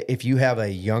 If you have a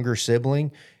younger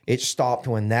sibling, it stopped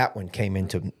when that one came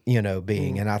into, you know,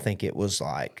 being. And I think it was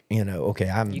like, you know, okay,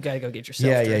 You got to go get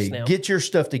yourself dressed now. get your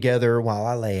stuff together while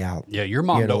I lay out. Yeah, your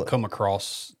mom don't come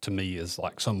across to me as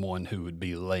like someone who would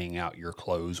be laying out your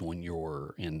clothes when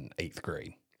you're in 8th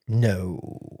grade.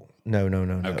 No.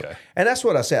 Okay. And that's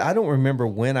what I said. I don't remember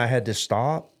when I had to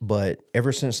stop, but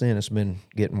ever since then, it's been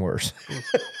getting worse.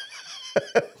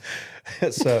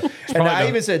 So, and I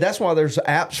even said that's why there's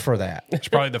apps for that. It's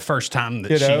probably the first time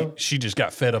that she just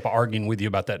got fed up arguing with you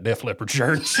about that Def Leppard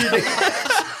shirt.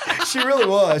 She really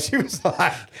was. She was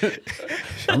like,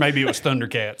 or maybe it was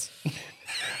Thundercats.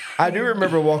 I do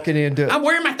remember walking into. I'm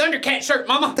wearing my Thundercat shirt,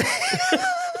 Mama.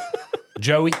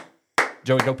 Joey,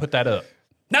 go put that up.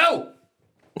 No.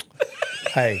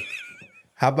 Hey,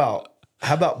 how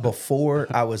about before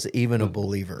I was even a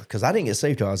believer? Because I didn't get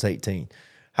saved till I was 18.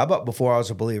 How about before I was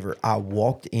a believer, I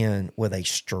walked in with a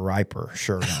striper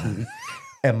shirt on.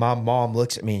 And my mom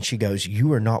looks at me and she goes,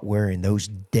 "You are not wearing those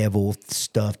devil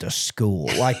stuff to school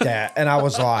like that." And I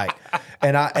was like,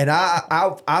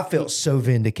 I felt so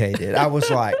vindicated. I was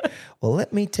like, "Well,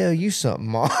 let me tell you something,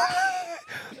 Mom.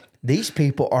 These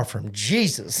people are from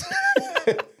Jesus."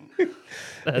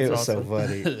 It was awesome. so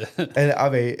funny. And I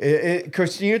mean,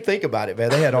 because you think about it,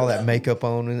 man, they had all that makeup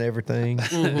on and everything.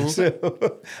 So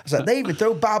I was like, they even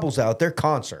throw Bibles out at their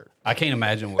concert. I can't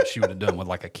imagine what she would have done with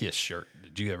like a Kiss shirt.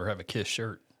 Did you ever have a Kiss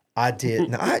shirt? I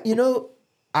did. Now,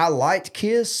 I liked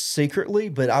Kiss secretly,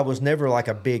 but I was never like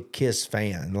a big Kiss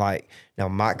fan. Like now,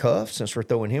 Mike Huff, since we're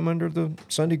throwing him under the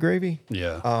Sunday gravy.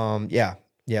 Yeah.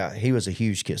 Yeah, he was a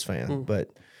huge Kiss fan,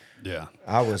 but Yeah.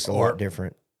 I was a lot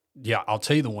different. Yeah, I'll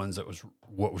tell you the ones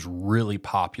what was really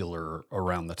popular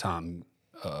around the time.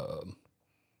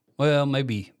 Well,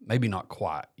 maybe not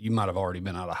quite. You might have already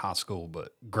been out of high school,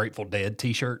 but Grateful Dead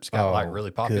T-shirts got like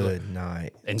really popular. Good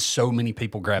night. And so many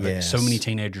people so many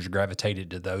teenagers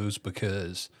gravitated to those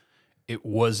because it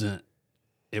wasn't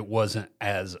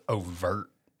as overt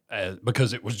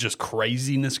because it was just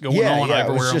craziness going on everywhere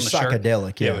it was on just the shirt.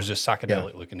 psychedelic. Yeah, it was just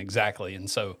psychedelic looking, exactly. And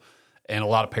so, and a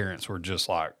lot of parents were just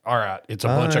like, "All right, it's a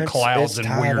bunch of clouds and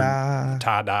weird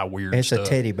tie-dye weird It's stuff. a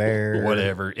teddy bear.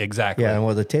 Whatever, exactly." Yeah,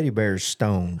 well, the teddy bear's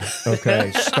stoned.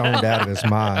 Okay, stoned out of his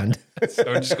mind. So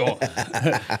we're just going,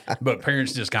 but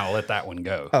parents just kind of let that one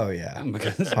go. Oh, yeah.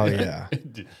 Because, Oh, yeah.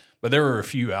 But there were a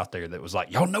few out there that was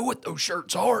like, "Y'all know what those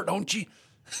shirts are, don't you?"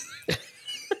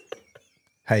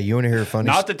 Hey, you want to hear a funny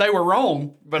Not that they were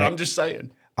wrong, but I'm just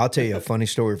saying. I'll tell you a funny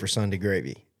story for Sunday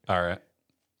gravy. All right.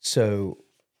 So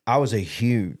I was a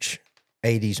huge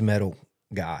 80s metal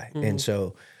guy. And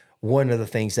so one of the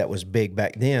things that was big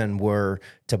back then were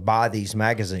to buy these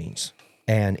magazines.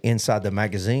 And inside the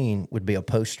magazine would be a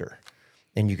poster.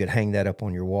 And you could hang that up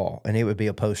on your wall. And it would be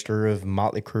a poster of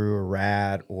Motley Crue or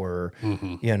Rad or,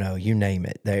 you name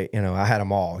it. I had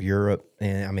them all, Europe.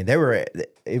 And I mean,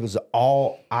 it was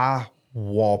all, I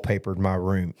wallpapered my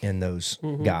room in those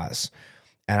guys.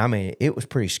 And I mean, it was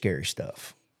pretty scary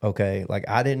stuff. Okay. Like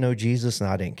I didn't know Jesus and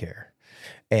I didn't care.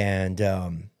 And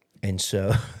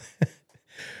so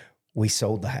we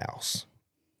sold the house.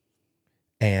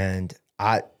 And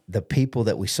the people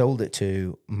that we sold it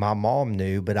to, my mom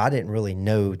knew, but I didn't really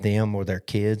know them or their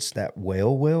kids that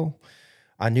well.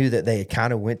 I knew that they had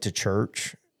kind of went to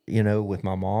church, with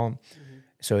my mom.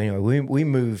 So anyway, we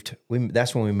moved.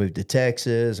 That's when we moved to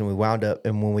Texas, and we wound up.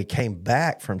 And when we came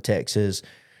back from Texas,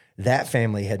 that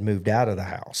family had moved out of the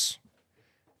house,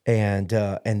 and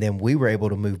then we were able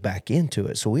to move back into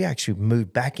it. So we actually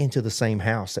moved back into the same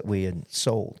house that we had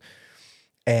sold,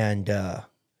 and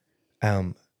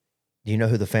Do you know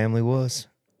who the family was?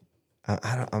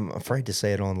 I'm afraid to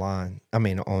say it online. I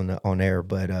mean, on air,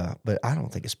 but I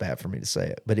don't think it's bad for me to say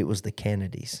it. But it was the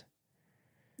Kennedys.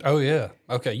 Oh yeah.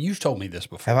 Okay, you've told me this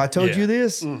before. Have I told Yeah. you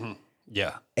this? Mm-hmm.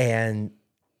 Yeah. And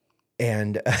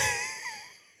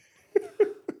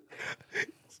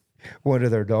one of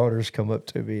their daughters come up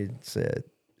to me and said,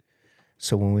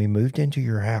 "So when we moved into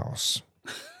your house,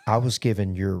 I was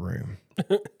given your room."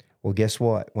 Well, guess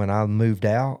what? When I moved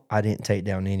out, I didn't take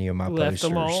down any of my Left posters.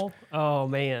 them all. Oh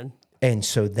man. And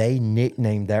so they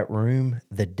nicknamed that room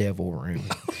the Devil Room.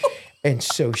 And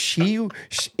so she,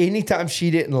 anytime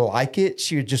she didn't like it,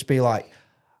 she would just be like,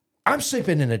 "I'm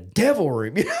sleeping in a devil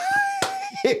room."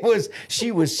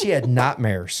 She had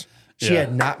nightmares. She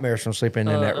had nightmares from sleeping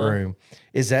in that room.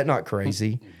 Is that not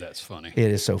crazy? That's funny.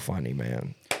 It is so funny,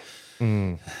 man.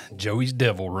 Joey's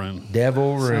Devil Room.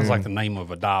 Devil Room. Sounds like the name of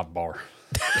a dive bar.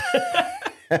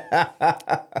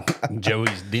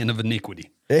 Joey's Den of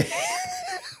Iniquity.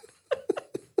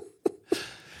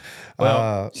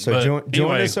 Well, So but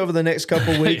join anyway. us over the next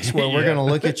couple of weeks where we're Yeah. going to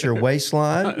look at your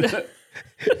waistline,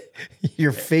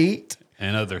 your feet,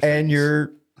 And other things. and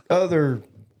your other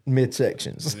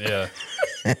midsections. Yeah.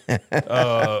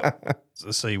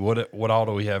 Let's see. What all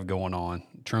do we have going on?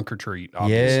 Trunk or treat,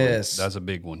 obviously. Yes. That's a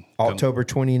big one. October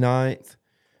 29th.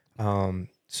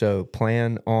 So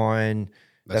plan on,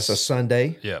 that's a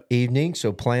Sunday Yep. evening.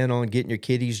 So plan on getting your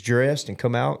kiddies dressed and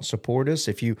come out and support us.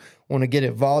 If you want to get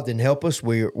involved and help us,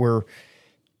 we're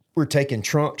taking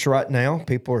trunks right now.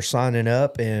 People are signing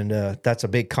up, and that's a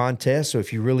big contest. So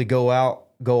if you really go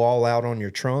all out on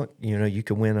your trunk, you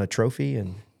can win a trophy.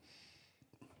 And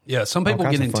Yeah, some people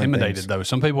kinds get of fun intimidated things. though.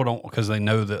 Some people don't, because they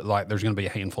know that like there's going to be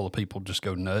a handful of people just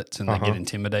go nuts and they get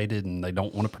intimidated and they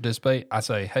don't want to participate. I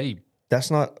say, hey, that's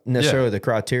not necessarily the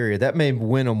criteria. That may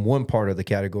win them one part of the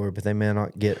category, but they may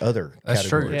not get other that's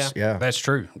true. categories. Yeah. That's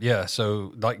true. Yeah.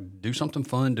 So like do something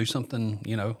fun, do something,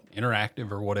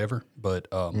 interactive or whatever. But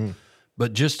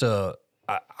just I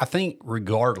think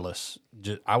regardless,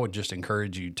 I would just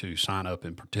encourage you to sign up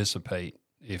and participate.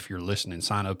 If you're listening,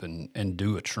 sign up and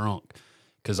do a trunk.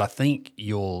 Because I think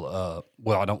you'll,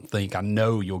 I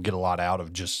know you'll get a lot out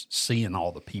of just seeing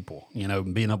all the people,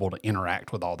 being able to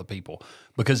interact with all the people.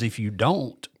 Because if you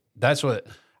don't, that's what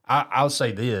I'll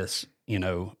say this,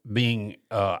 being,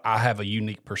 I have a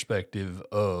unique perspective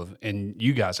of, and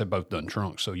you guys have both done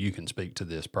trunks, so you can speak to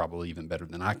this probably even better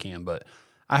than I can, but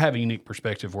I have a unique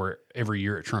perspective where every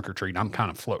year at Trunk or Treat, I'm kind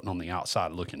of floating on the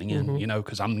outside looking in,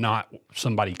 because I'm not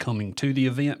somebody coming to the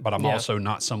event, but I'm also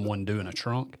not someone doing a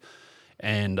trunk.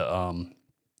 And I'm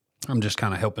just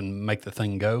kind of helping make the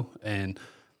thing go.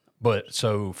 But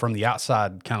so from the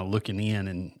outside, kind of looking in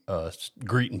and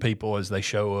greeting people as they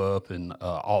show up and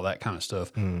all that kind of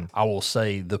stuff, I will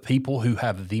say the people who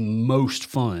have the most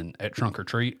fun at Trunk or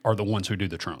Treat are the ones who do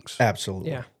the trunks.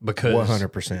 Absolutely. Yeah. Because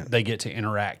 100%. they get to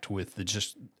interact with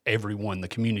just everyone, the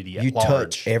community at You large.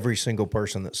 touch every single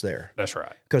person that's there. That's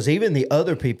right. Because even the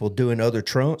other people doing other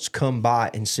trunks come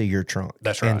by and see your trunk.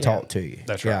 That's And right. talk to you.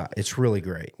 That's Yeah, right. it's really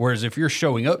great. Whereas if you're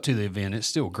showing up to the event, it's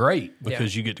still great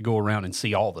because you get to go around and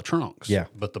see all the trunks. Yeah.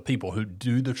 But the people who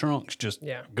do the trunks, just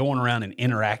Yeah. going around and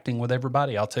interacting with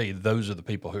everybody, I'll tell you, those are the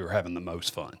people who are having the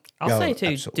most fun. I'll Oh, say too,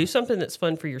 absolutely. do something that's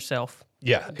fun for yourself.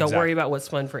 Yeah. Don't worry about what's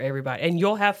fun for everybody, and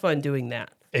you'll have fun doing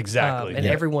that. Exactly. And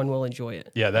everyone will enjoy it.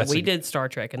 Yeah, we did Star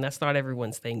Trek, and that's not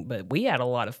everyone's thing, but we had a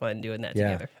lot of fun doing that Yeah.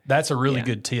 together. That's a really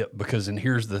good tip because, and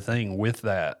here's the thing with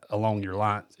that along your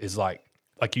lines is like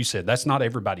you said, that's not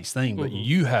everybody's thing, but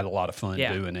you had a lot of fun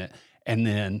Yeah. doing it. And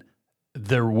then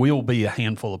there will be a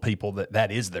handful of people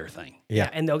that is their thing. Yeah,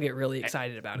 and they'll get really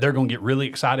excited about it. They're going to get really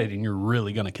excited and you're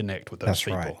really going to connect with those That's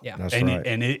people. right. Yeah. That's and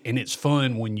right. And it's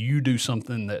fun when you do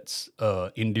something that's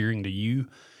endearing to you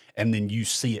and then you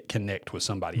see it connect with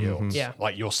somebody else. Yeah.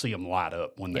 Like you'll see them light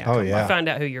up when they Yeah. come. Oh, yeah. Find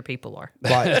out who your people are.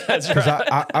 Like, because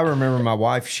I remember my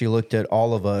wife, she looked at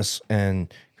all of us,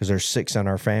 and because there's 6 in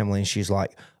our family, and she's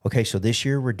like, okay, so this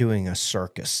year we're doing a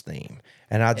circus theme.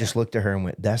 And I just looked at her and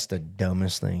went, that's the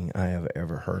dumbest thing I have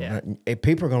ever heard. Yeah. And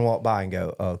people are going to walk by and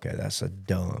go, okay, that's a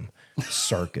dumb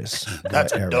circus.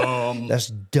 That's whatever. dumb. That's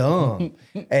dumb.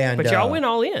 And But y'all went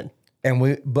all in.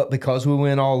 and but because we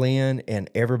went all in and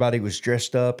everybody was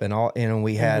dressed up and all, and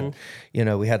we had,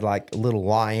 we had like little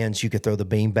lions, you could throw the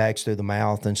bean bags through the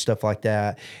mouth and stuff like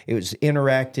that. It was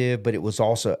interactive, but it was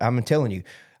also, I'm telling you,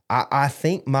 I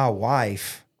think my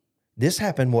wife, this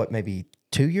happened, maybe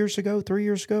 2 years ago, 3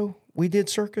 years ago, we did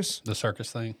circus. The circus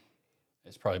thing.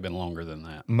 It's probably been longer than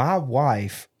that. My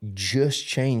wife just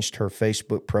changed her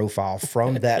Facebook profile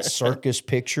from that circus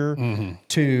picture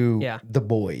to the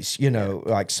boys,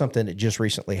 like something that just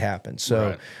recently happened.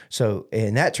 So,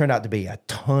 and that turned out to be a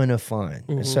ton of fun.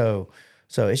 And so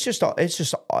it's just,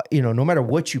 no matter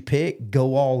what you pick,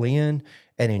 go all in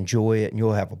and enjoy it, and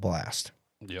you'll have a blast.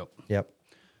 Yep.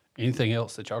 Anything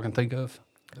else that y'all can think of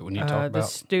that we need to talk about? The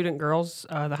student girls,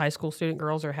 the high school student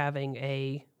girls are having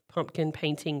a pumpkin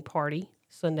painting party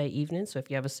Sunday evening. So if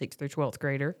you have a 6th through 12th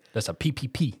grader. That's a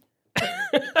PPP.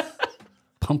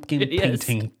 Pumpkin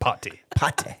painting party.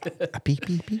 Party. A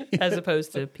PPP. As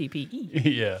opposed to PPE.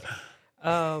 Yeah.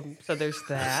 So there's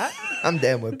that. I'm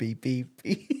down with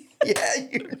PPP. Yeah.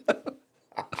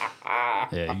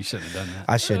 Yeah, you shouldn't have done that.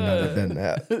 I should not have done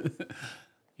that.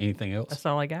 Anything else? That's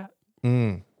all I got.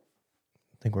 I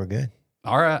think we're good.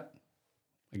 All right.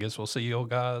 I guess we'll see you old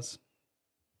guys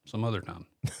some other time.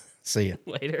 See ya.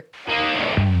 Later.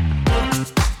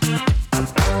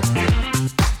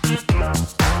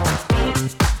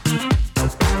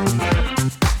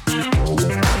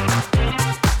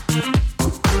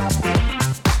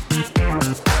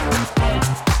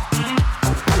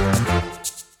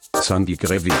 Sunday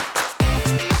Oct.